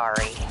 I'm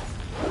sorry.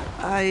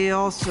 I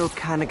also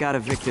kinda got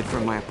evicted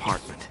from my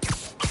apartment.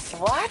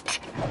 What?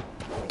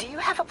 Do you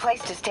have a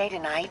place to stay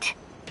tonight?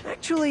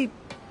 Actually,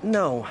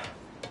 no.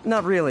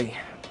 Not really.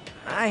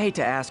 I hate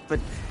to ask, but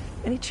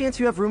any chance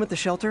you have room at the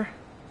shelter?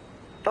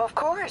 Of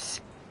course.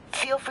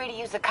 Feel free to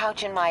use the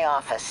couch in my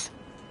office.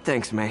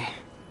 Thanks, May.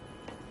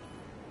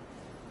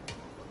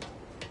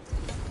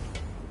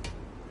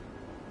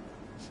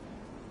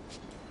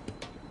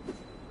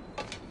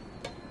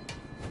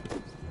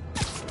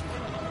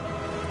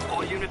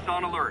 All units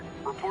on alert.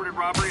 Reported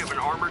robbery of an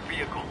armored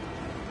vehicle.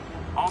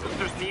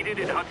 Officers needed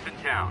in Hudson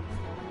Town.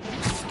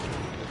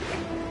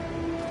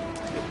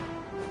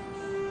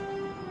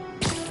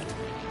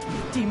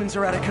 Demons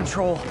are out of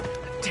control,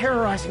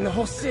 terrorizing the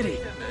whole city.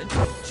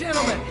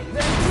 Gentlemen,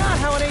 that's not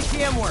how an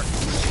ATM works.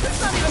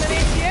 That's not even an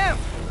ATM!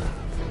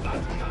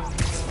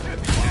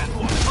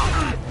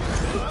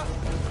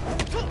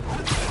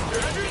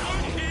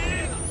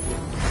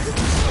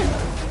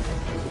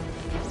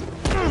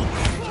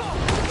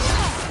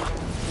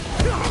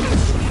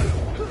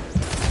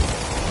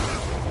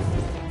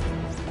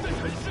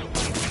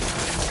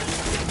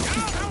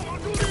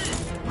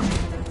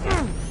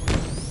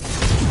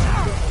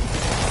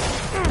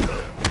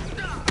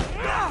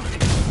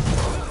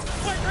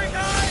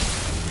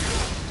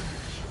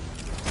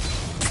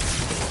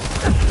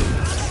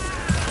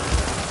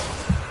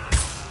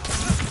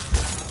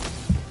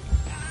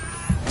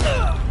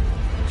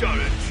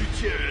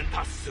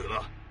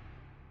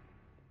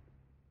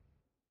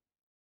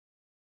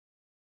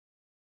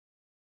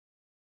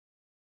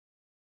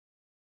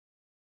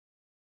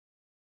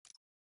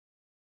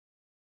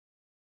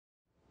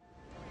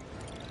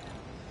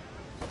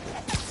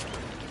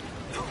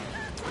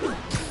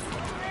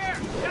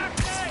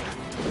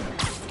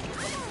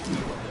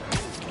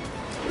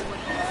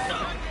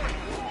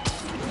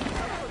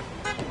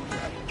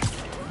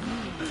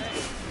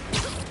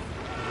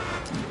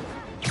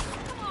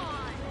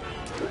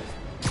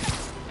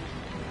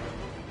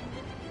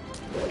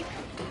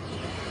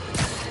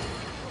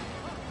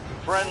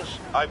 Friends,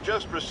 I've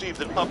just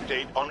received an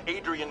update on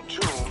Adrian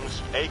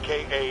Toombs,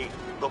 aka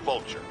the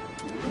Vulture.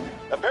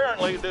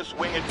 Apparently, this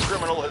winged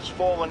criminal has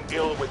fallen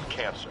ill with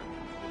cancer,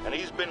 and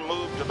he's been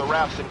moved to the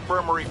RAF's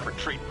infirmary for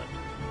treatment,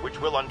 which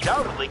will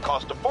undoubtedly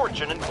cost a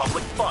fortune in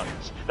public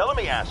funds. Now let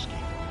me ask you,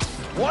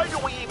 why do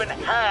we even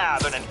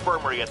have an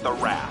infirmary at the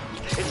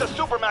RAF? It's a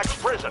supermax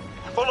prison,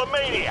 full of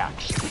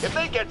maniacs. If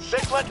they get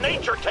sick, let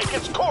nature take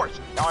its course.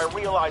 Now I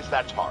realize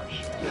that's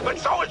harsh, but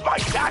so is my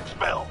tax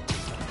bill.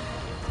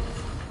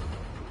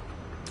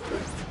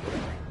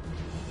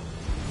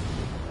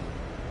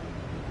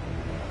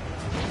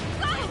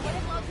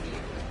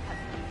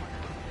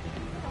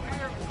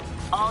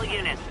 All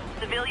units.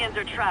 Civilians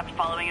are trapped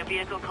following a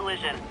vehicle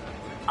collision.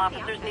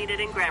 Officers needed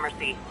in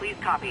Gramercy. Please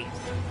copy.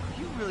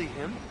 Are you really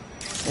him?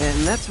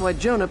 And that's why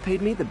Jonah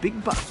paid me the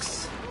big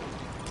bucks.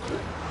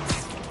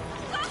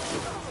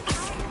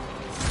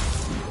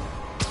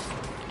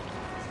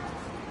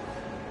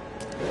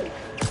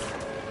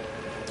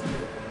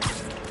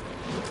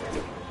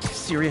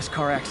 Serious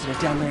car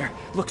accident down there.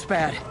 Looks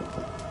bad.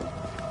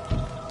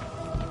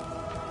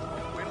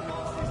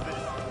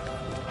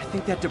 I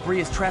think that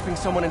debris is trapping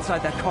someone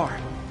inside that car.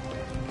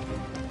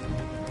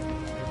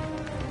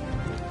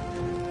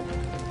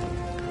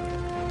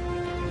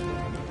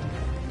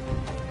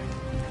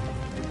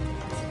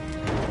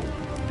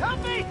 Help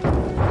me!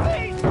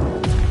 Please!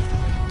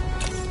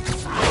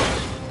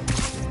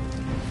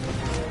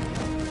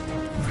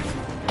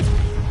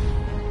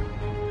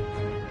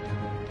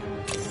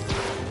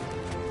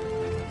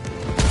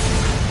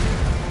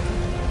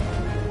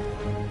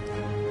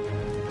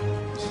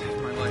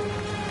 Saved my life.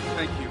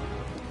 Thank you.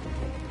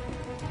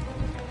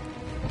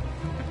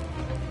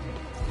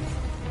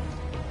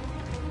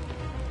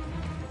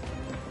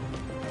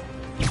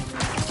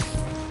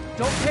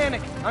 Don't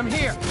panic. I'm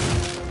here.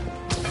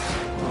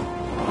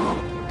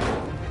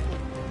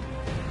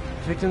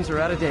 Victims are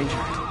out of danger.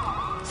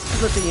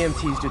 Let the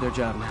EMTs do their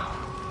job now.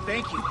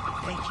 Thank you.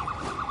 Thank you.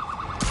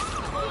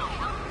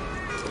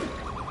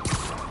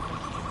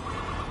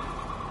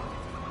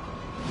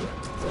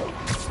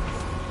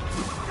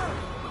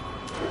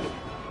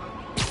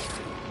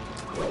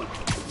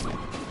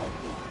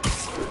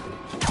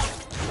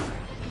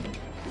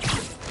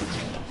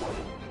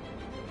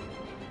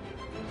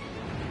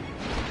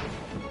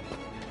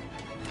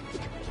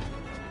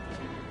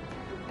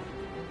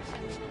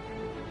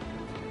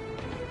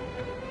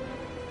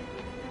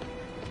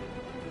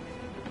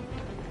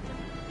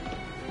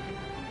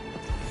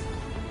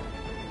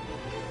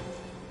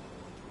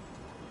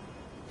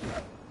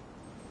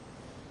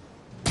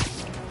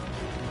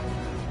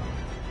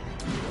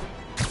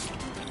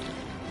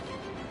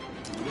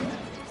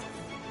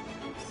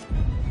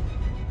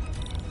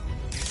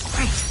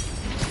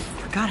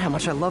 Forgot how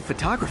much I love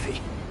photography.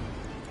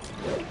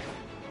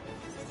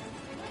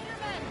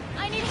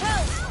 I need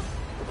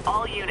help!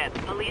 All units.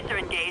 Police are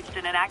engaged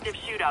in an active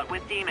shootout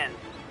with demons.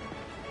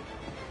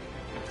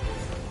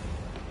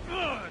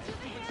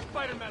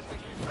 Spider-Man.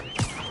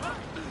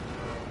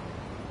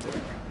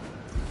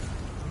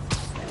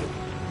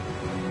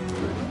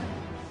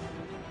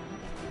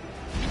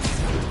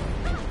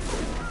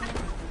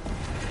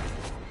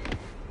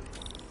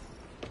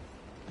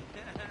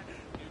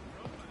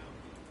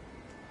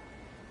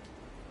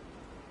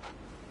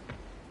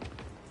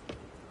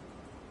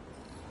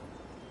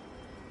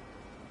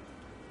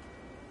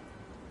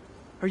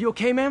 Are you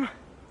okay, ma'am?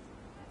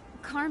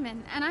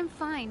 Carmen, and I'm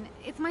fine.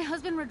 It's my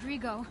husband,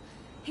 Rodrigo.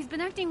 He's been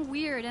acting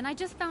weird, and I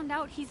just found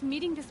out he's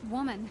meeting this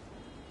woman.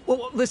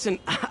 Well, listen,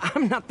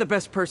 I'm not the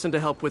best person to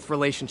help with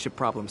relationship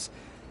problems.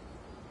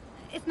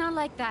 It's not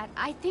like that.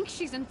 I think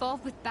she's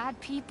involved with bad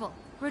people.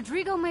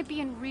 Rodrigo might be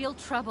in real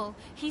trouble.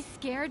 He's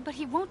scared, but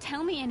he won't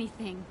tell me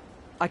anything.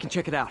 I can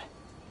check it out.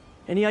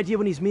 Any idea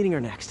when he's meeting her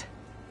next?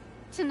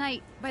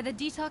 Tonight, by the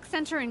detox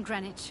center in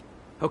Greenwich.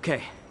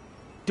 Okay.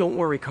 Don't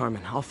worry,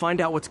 Carmen. I'll find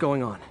out what's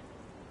going on.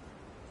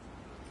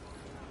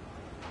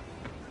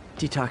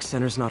 Detox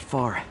center's not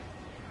far.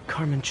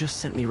 Carmen just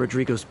sent me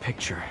Rodrigo's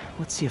picture.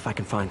 Let's see if I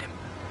can find him.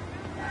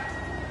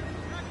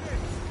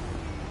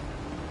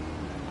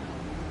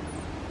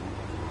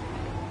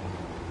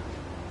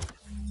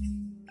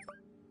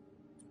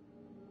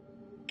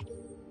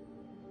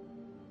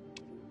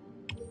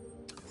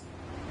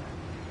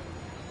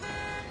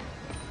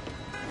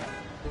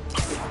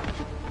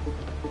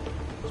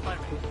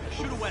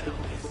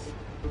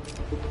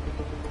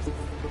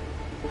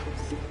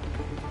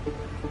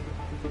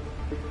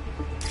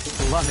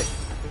 Love it.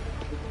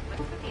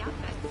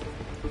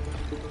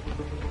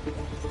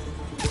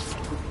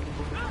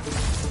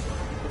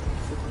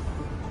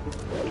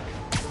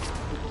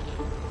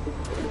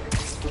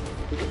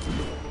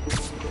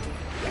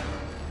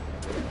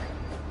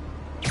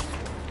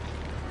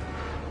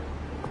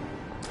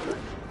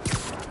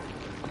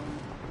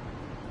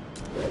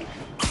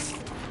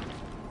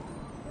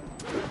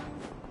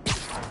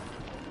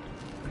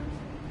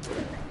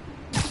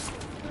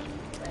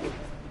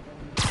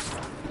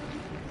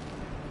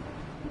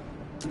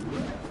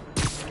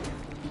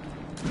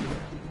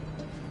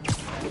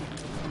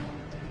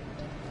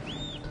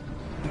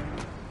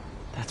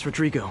 That's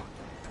Rodrigo.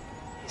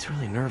 He's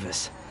really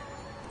nervous.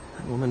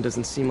 That woman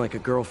doesn't seem like a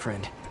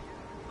girlfriend.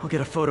 I'll get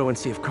a photo and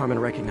see if Carmen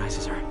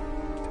recognizes her.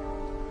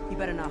 You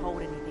better not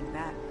hold anything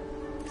back.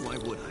 Why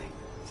would I?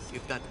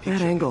 If that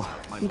That angle.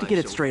 Need to get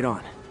it straight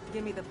on.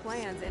 Give me the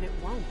plans and it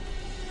won't.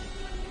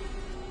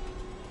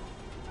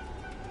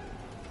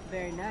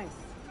 Very nice.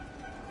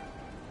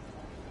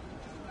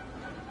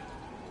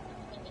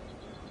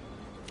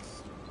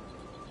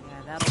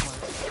 Yeah, that'll work.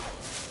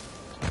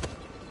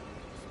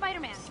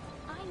 Spider-Man!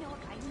 I know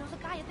a guy who knows a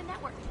guy at the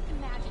network.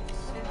 Imagine this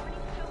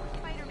morning show with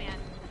Spider-Man.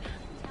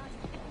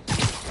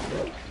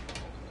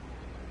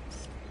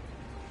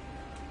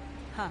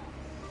 Huh.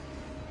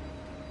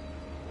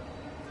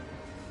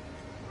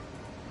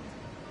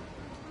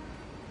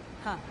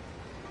 Huh.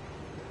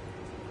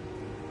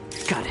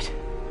 Got it.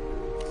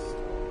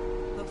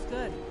 Looks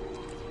good.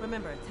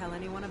 Remember, tell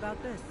anyone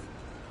about this.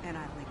 And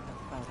I link the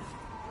photo.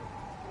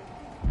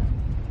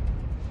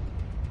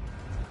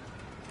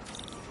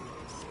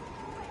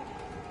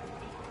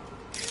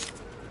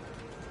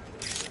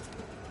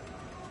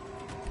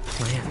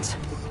 Plans.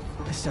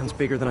 This sounds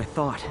bigger than I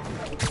thought.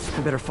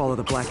 I better follow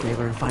the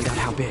blackmailer and find out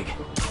how big.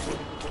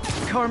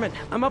 Carmen,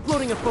 I'm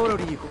uploading a photo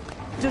to you.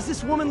 Does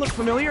this woman look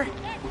familiar?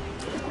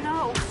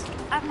 No,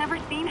 I've never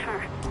seen her.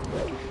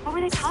 What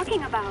were they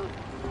talking about?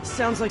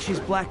 Sounds like she's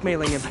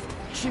blackmailing him.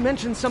 She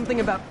mentioned something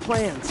about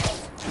plans.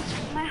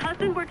 My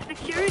husband works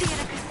security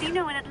at a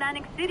casino in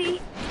Atlantic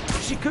City.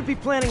 She could be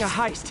planning a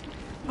heist,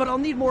 but I'll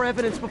need more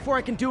evidence before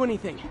I can do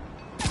anything.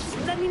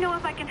 Let me know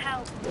if I can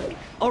help.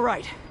 All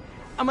right.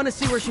 I'm gonna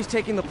see where she's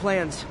taking the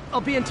plans.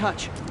 I'll be in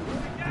touch.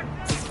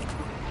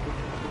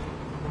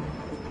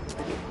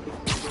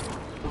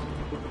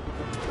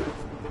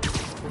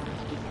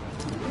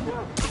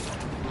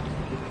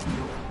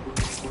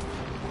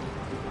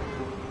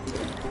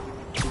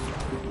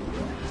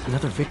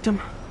 Another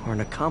victim or an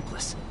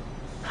accomplice?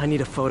 I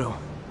need a photo.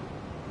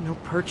 No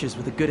perches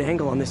with a good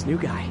angle on this new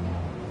guy.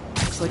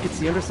 Looks like it's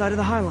the underside of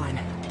the High Line.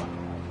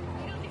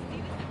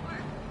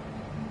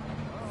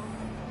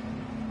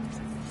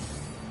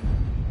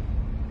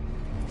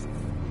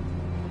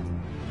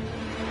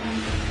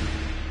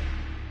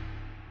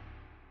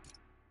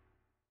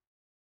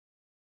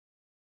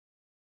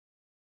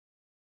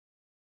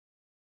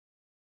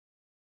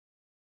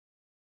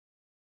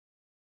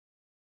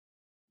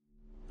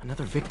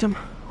 Another victim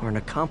or an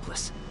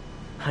accomplice?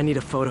 I need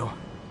a photo.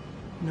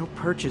 No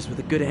perches with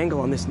a good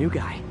angle on this new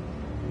guy.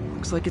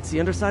 Looks like it's the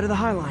underside of the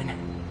High Line.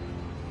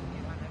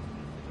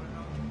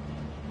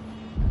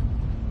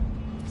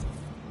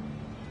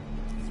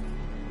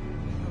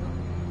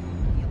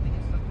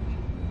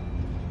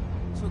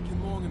 Took you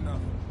long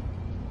enough.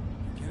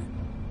 You get it?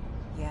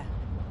 Yeah.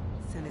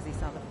 As soon as he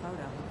saw the photo,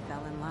 he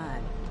fell in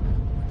line.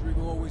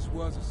 Rodrigo always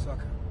was a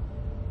sucker.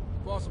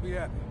 Boss will be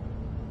happy.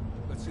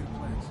 Let's see the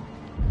plans.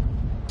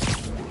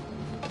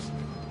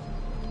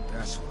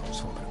 That's what I'm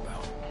talking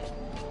about.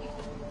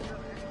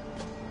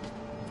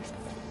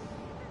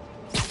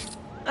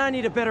 I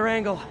need a better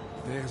angle.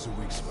 There's a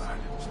weak spot.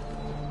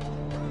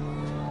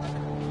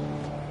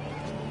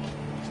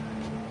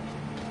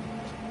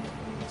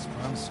 It's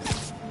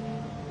promising.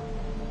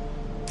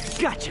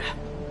 Gotcha!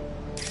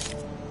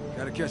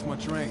 Gotta catch my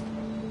train.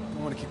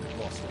 Don't want to keep the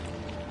boss there.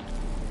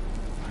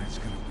 Tonight's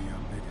gonna be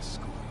our biggest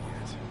score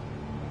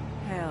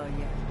yet. Hell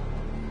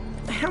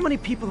yeah. How many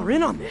people are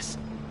in on this?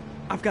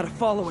 I've got to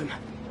follow him.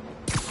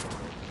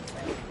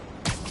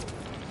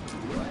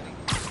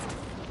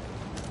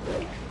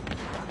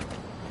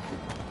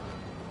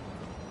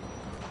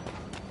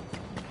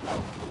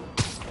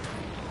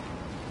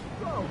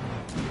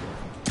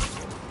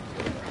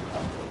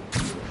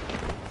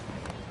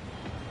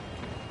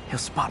 He'll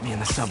spot me in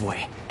the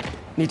subway.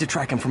 Need to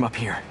track him from up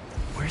here.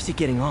 Where's he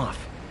getting off?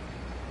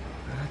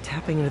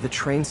 Tapping into the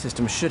train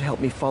system should help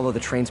me follow the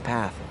train's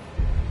path.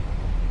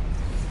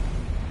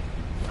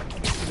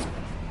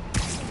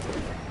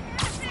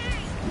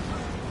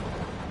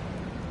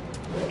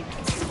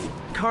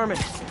 Carmen.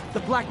 The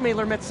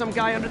blackmailer met some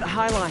guy under the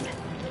High Line.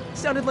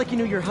 Sounded like he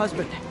knew your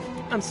husband.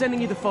 I'm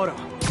sending you the photo.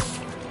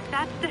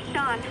 That's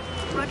Deshaun,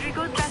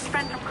 Rodrigo's best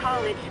friend from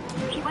college.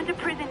 He went to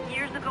prison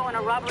years ago on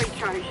a robbery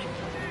charge.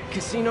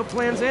 Casino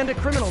plans and a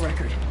criminal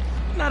record.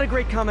 Not a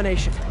great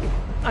combination.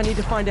 I need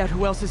to find out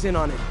who else is in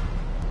on it.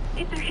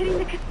 If they're hitting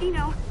the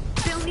casino,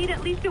 they'll need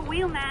at least a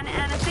wheelman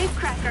and a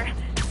safecracker.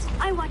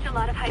 I watch a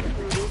lot of heist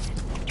movies.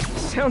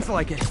 Sounds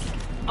like it.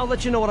 I'll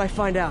let you know what I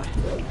find out.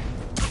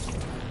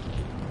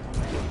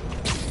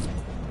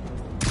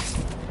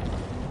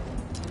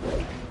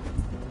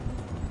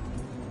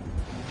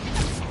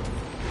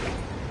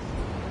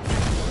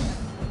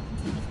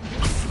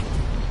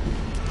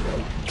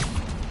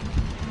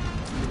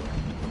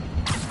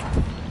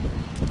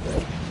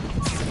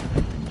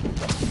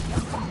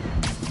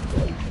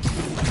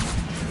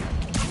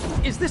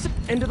 Is this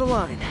end of the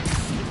line?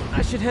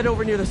 I should head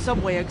over near the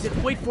subway exit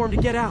and wait for him to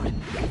get out.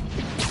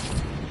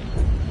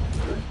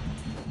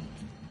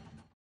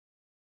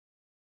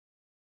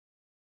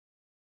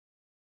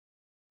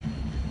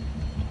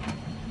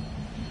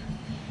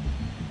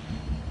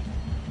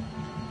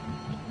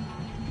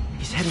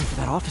 He's heading for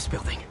that office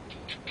building.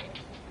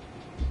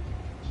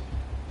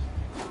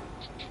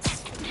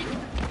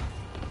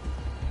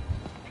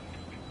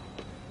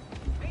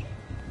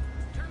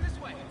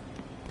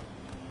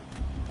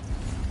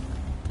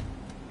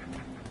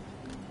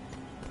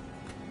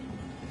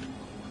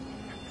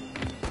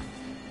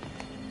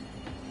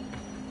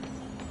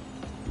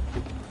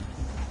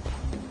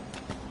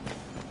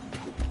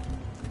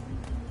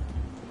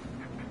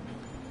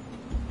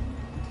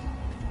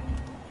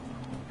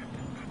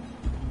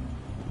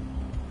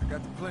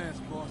 Got the plans,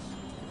 boss.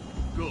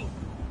 Good.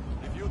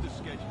 Review the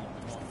schedule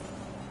of the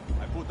month.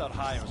 I put our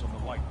hires on the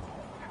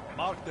whiteboard.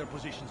 Mark their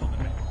positions on the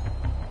map.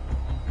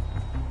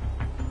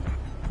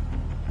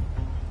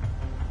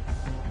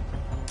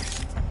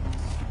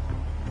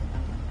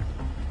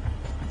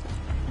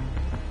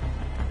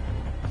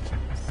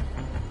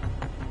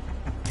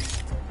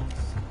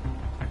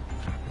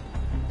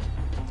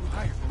 You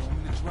hired him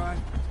in the drive.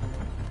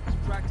 He's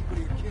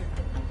practically a kid.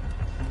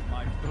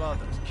 My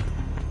brother's kid.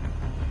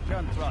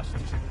 Can't trust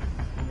him.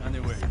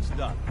 Anyway, it's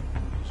done.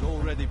 He's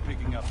already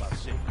picking up our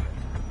safe.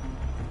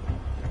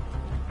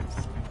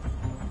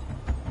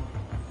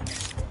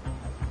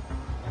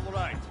 All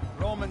right,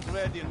 Roman's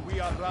ready and we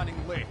are running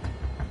late.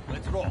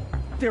 Let's roll.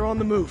 They're on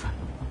the move.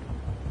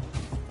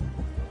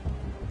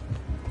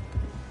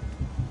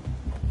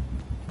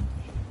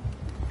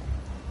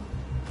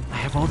 I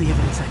have all the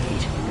evidence I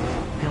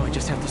need. Now I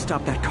just have to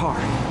stop that car.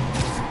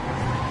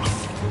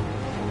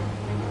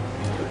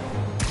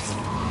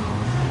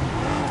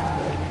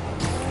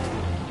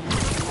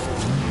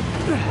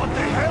 What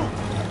the hell?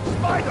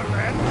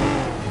 Spider-Man!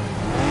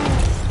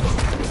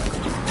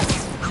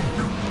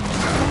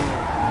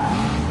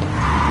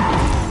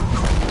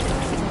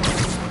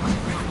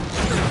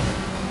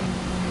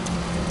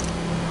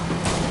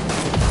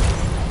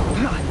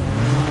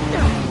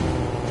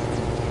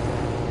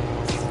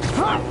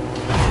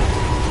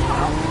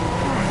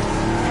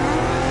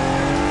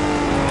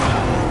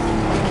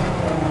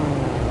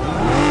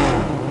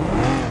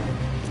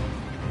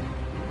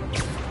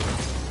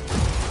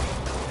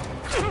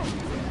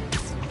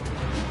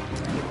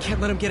 Can't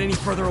let him get any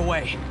further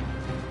away.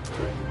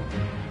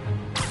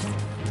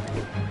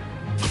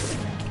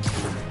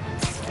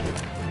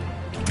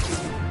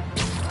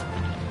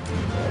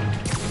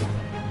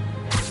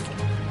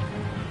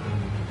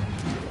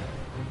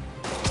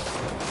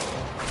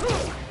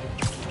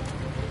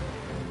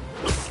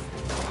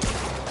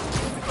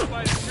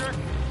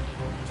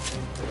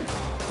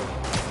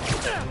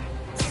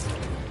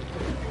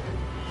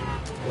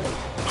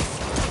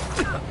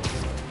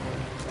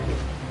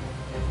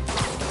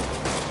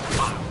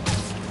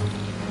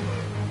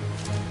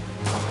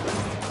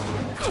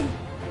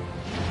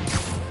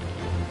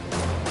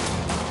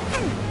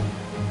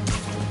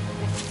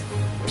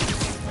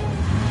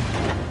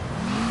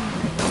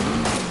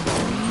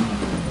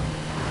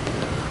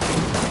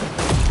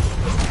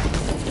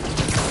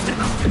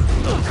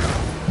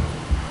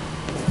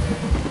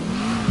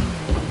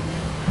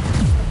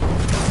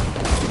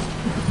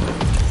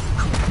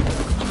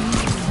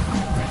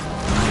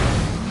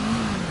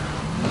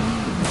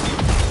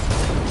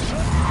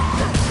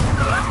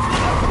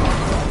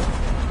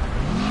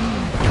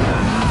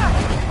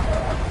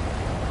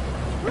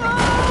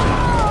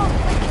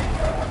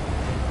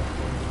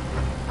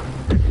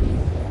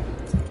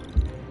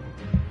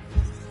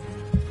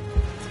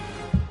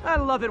 I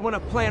love it when a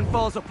plan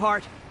falls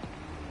apart.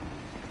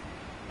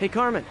 Hey,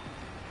 Carmen.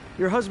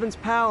 Your husband's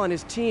pal and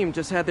his team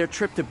just had their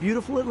trip to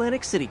beautiful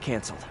Atlantic City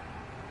canceled.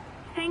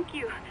 Thank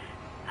you.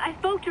 I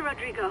spoke to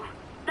Rodrigo.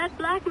 That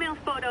blackmail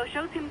photo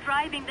shows him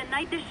driving the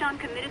night Deshaun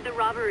committed the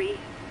robbery.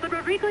 But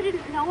Rodrigo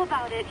didn't know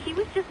about it. He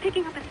was just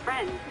picking up his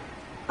friend.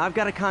 I've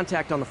got a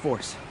contact on the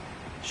force.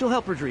 She'll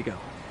help Rodrigo,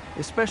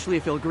 especially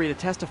if he'll agree to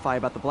testify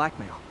about the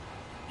blackmail.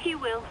 He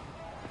will.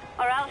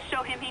 Or I'll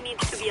show him he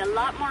needs to be a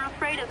lot more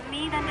afraid of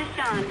me than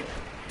Deshaun.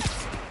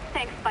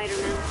 Thanks,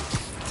 Spider-Man.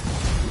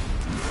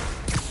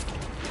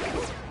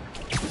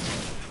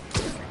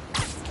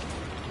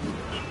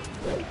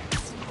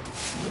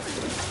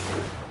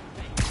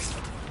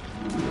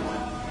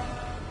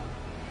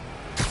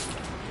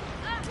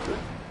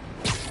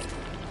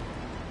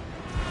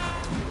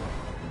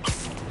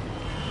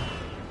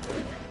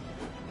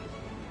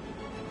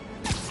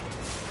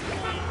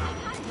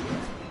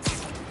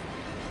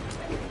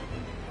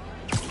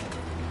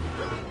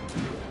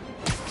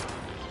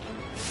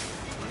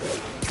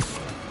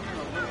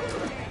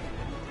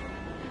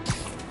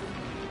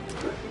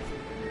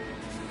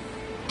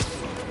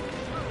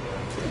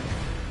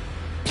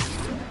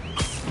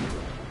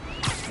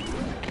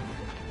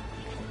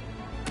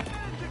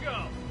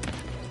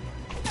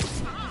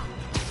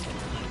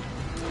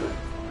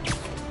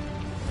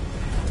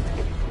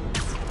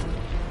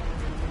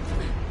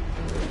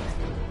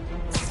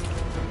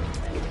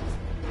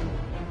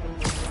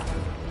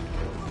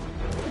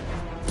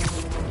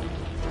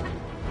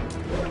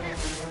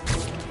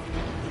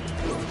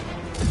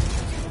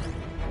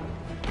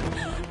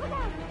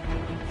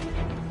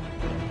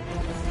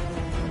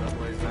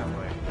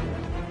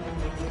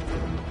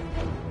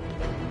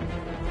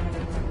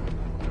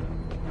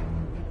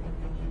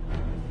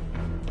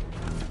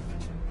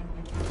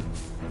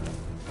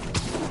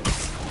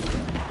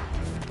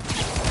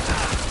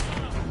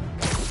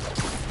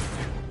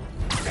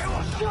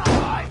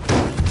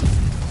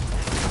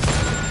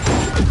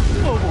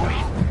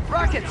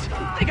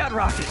 They got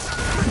rockets!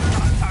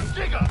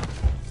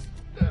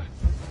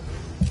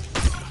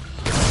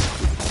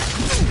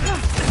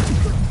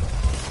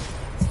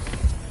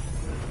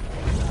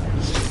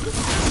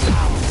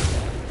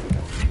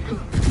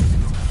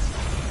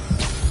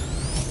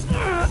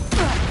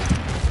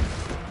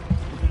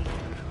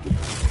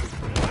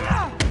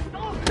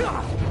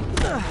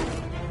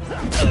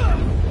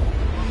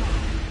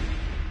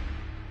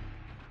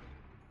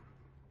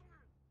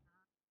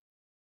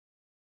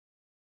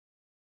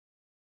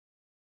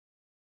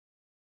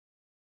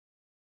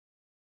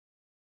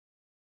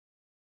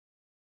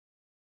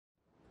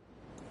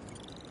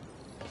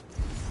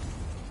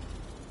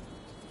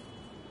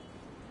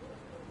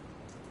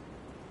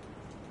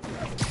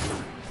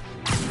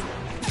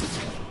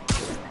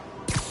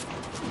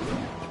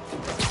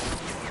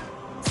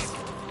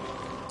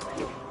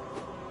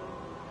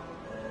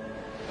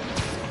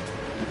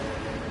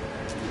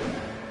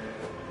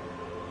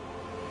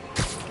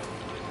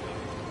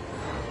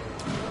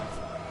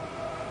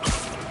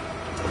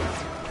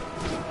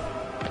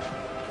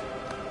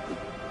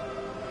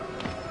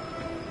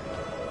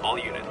 All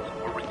units,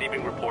 we're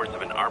receiving reports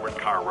of an armored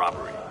car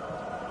robbery.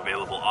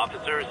 Available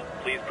officers,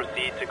 please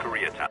proceed to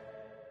Koreatown.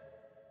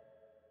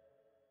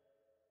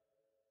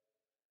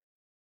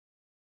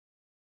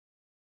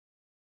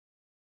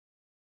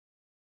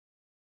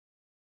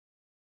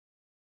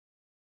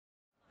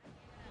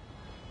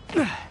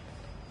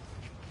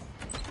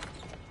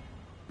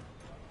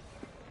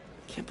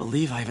 Can't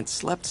believe I haven't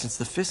slept since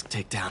the Fisk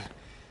takedown.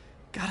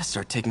 Gotta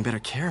start taking better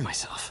care of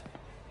myself.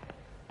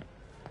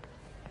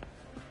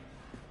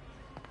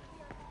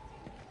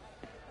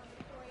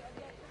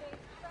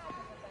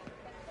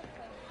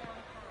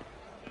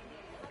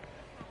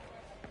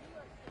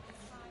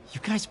 You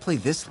guys play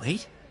this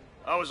late?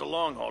 I was a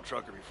long-haul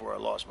trucker before I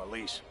lost my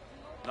lease.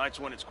 Nights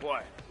when it's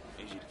quiet.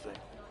 Easy to think.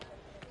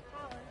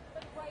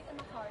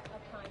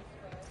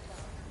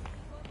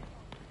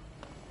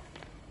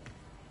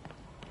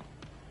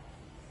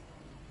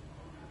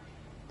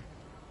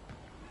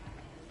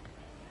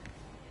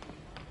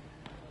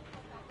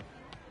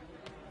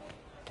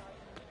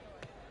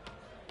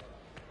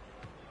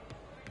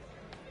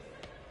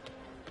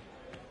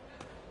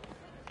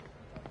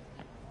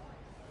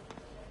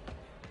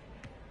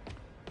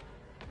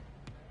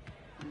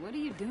 What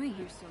are you doing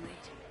here so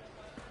late?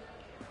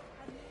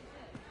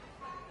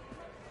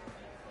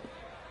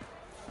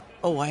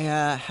 Oh, I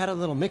had a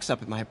little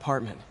mix-up at my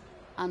apartment.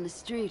 On the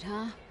street,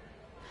 huh?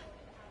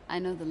 I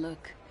know the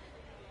look.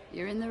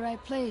 You're in the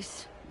right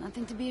place.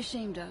 Nothing to be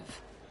ashamed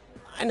of.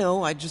 I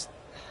know, I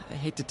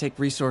hate to take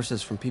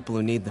resources from people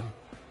who need them.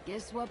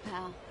 Guess what,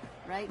 pal?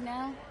 Right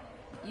now,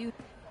 you...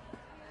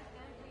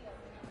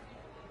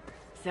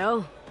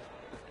 So,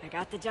 I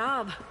got the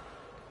job.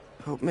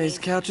 Hope May's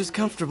couch is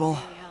comfortable.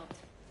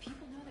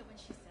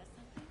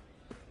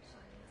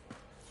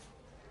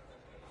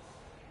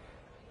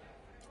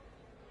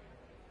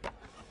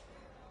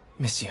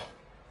 Miss you.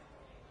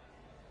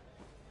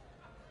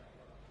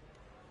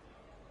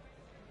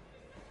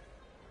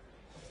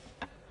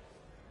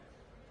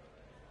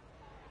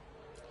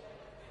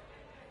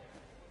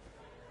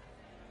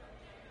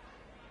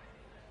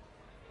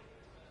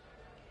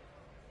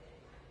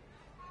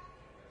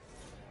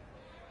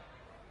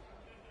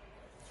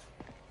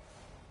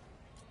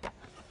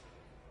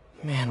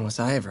 Man, was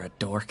I ever a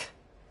dork.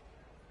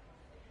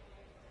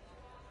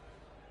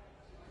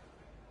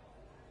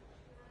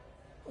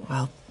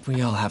 Well,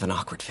 we all have an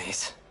awkward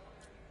phase.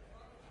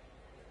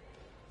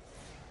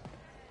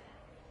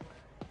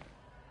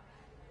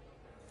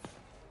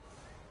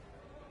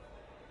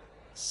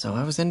 So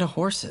I was into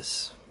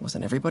horses.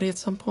 Wasn't everybody at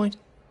some point?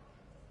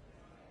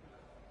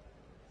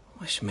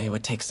 Wish May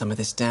would take some of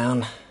this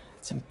down.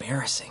 It's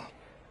embarrassing.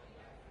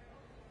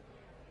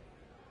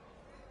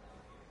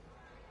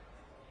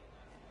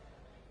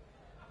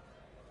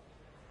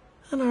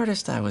 An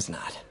artist I was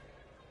not.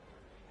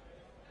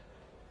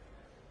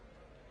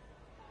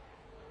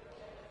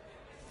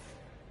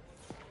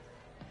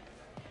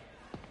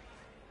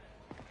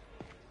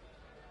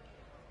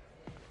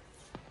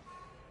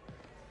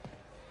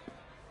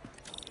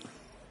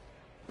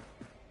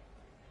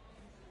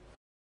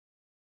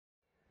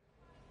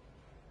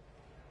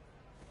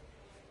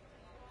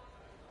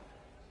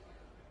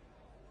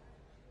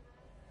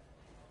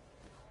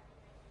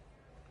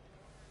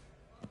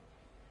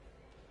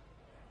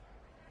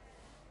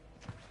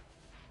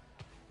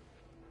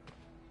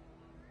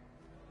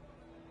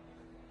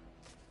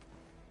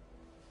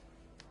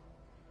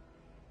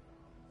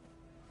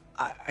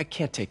 I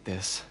can't take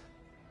this.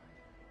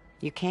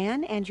 You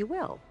can, and you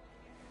will.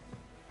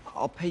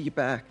 I'll pay you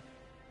back.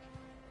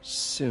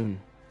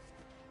 Soon.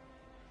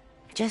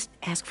 Just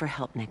ask for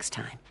help next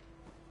time.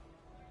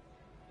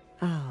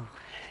 Oh,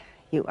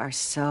 you are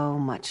so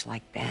much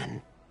like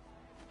Ben.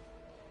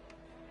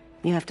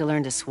 You have to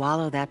learn to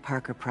swallow that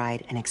Parker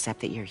pride and accept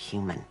that you're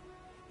human,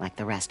 like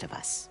the rest of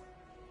us.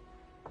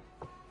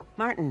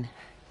 Martin.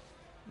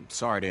 I'm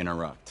sorry to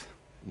interrupt.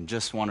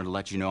 Just wanted to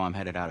let you know I'm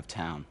headed out of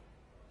town.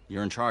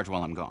 You're in charge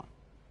while I'm gone.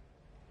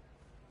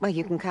 Well,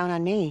 you can count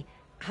on me.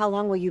 How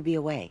long will you be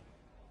away?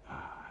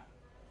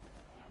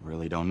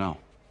 Really don't know.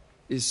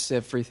 Is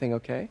everything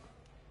okay?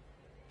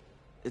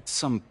 It's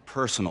some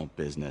personal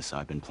business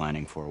I've been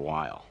planning for a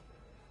while.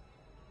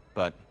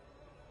 But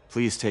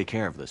please take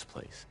care of this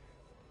place.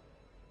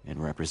 It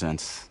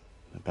represents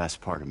the best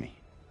part of me.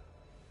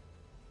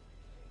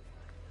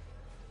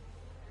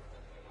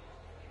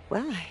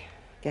 Well, I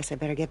guess I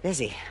better get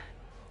busy.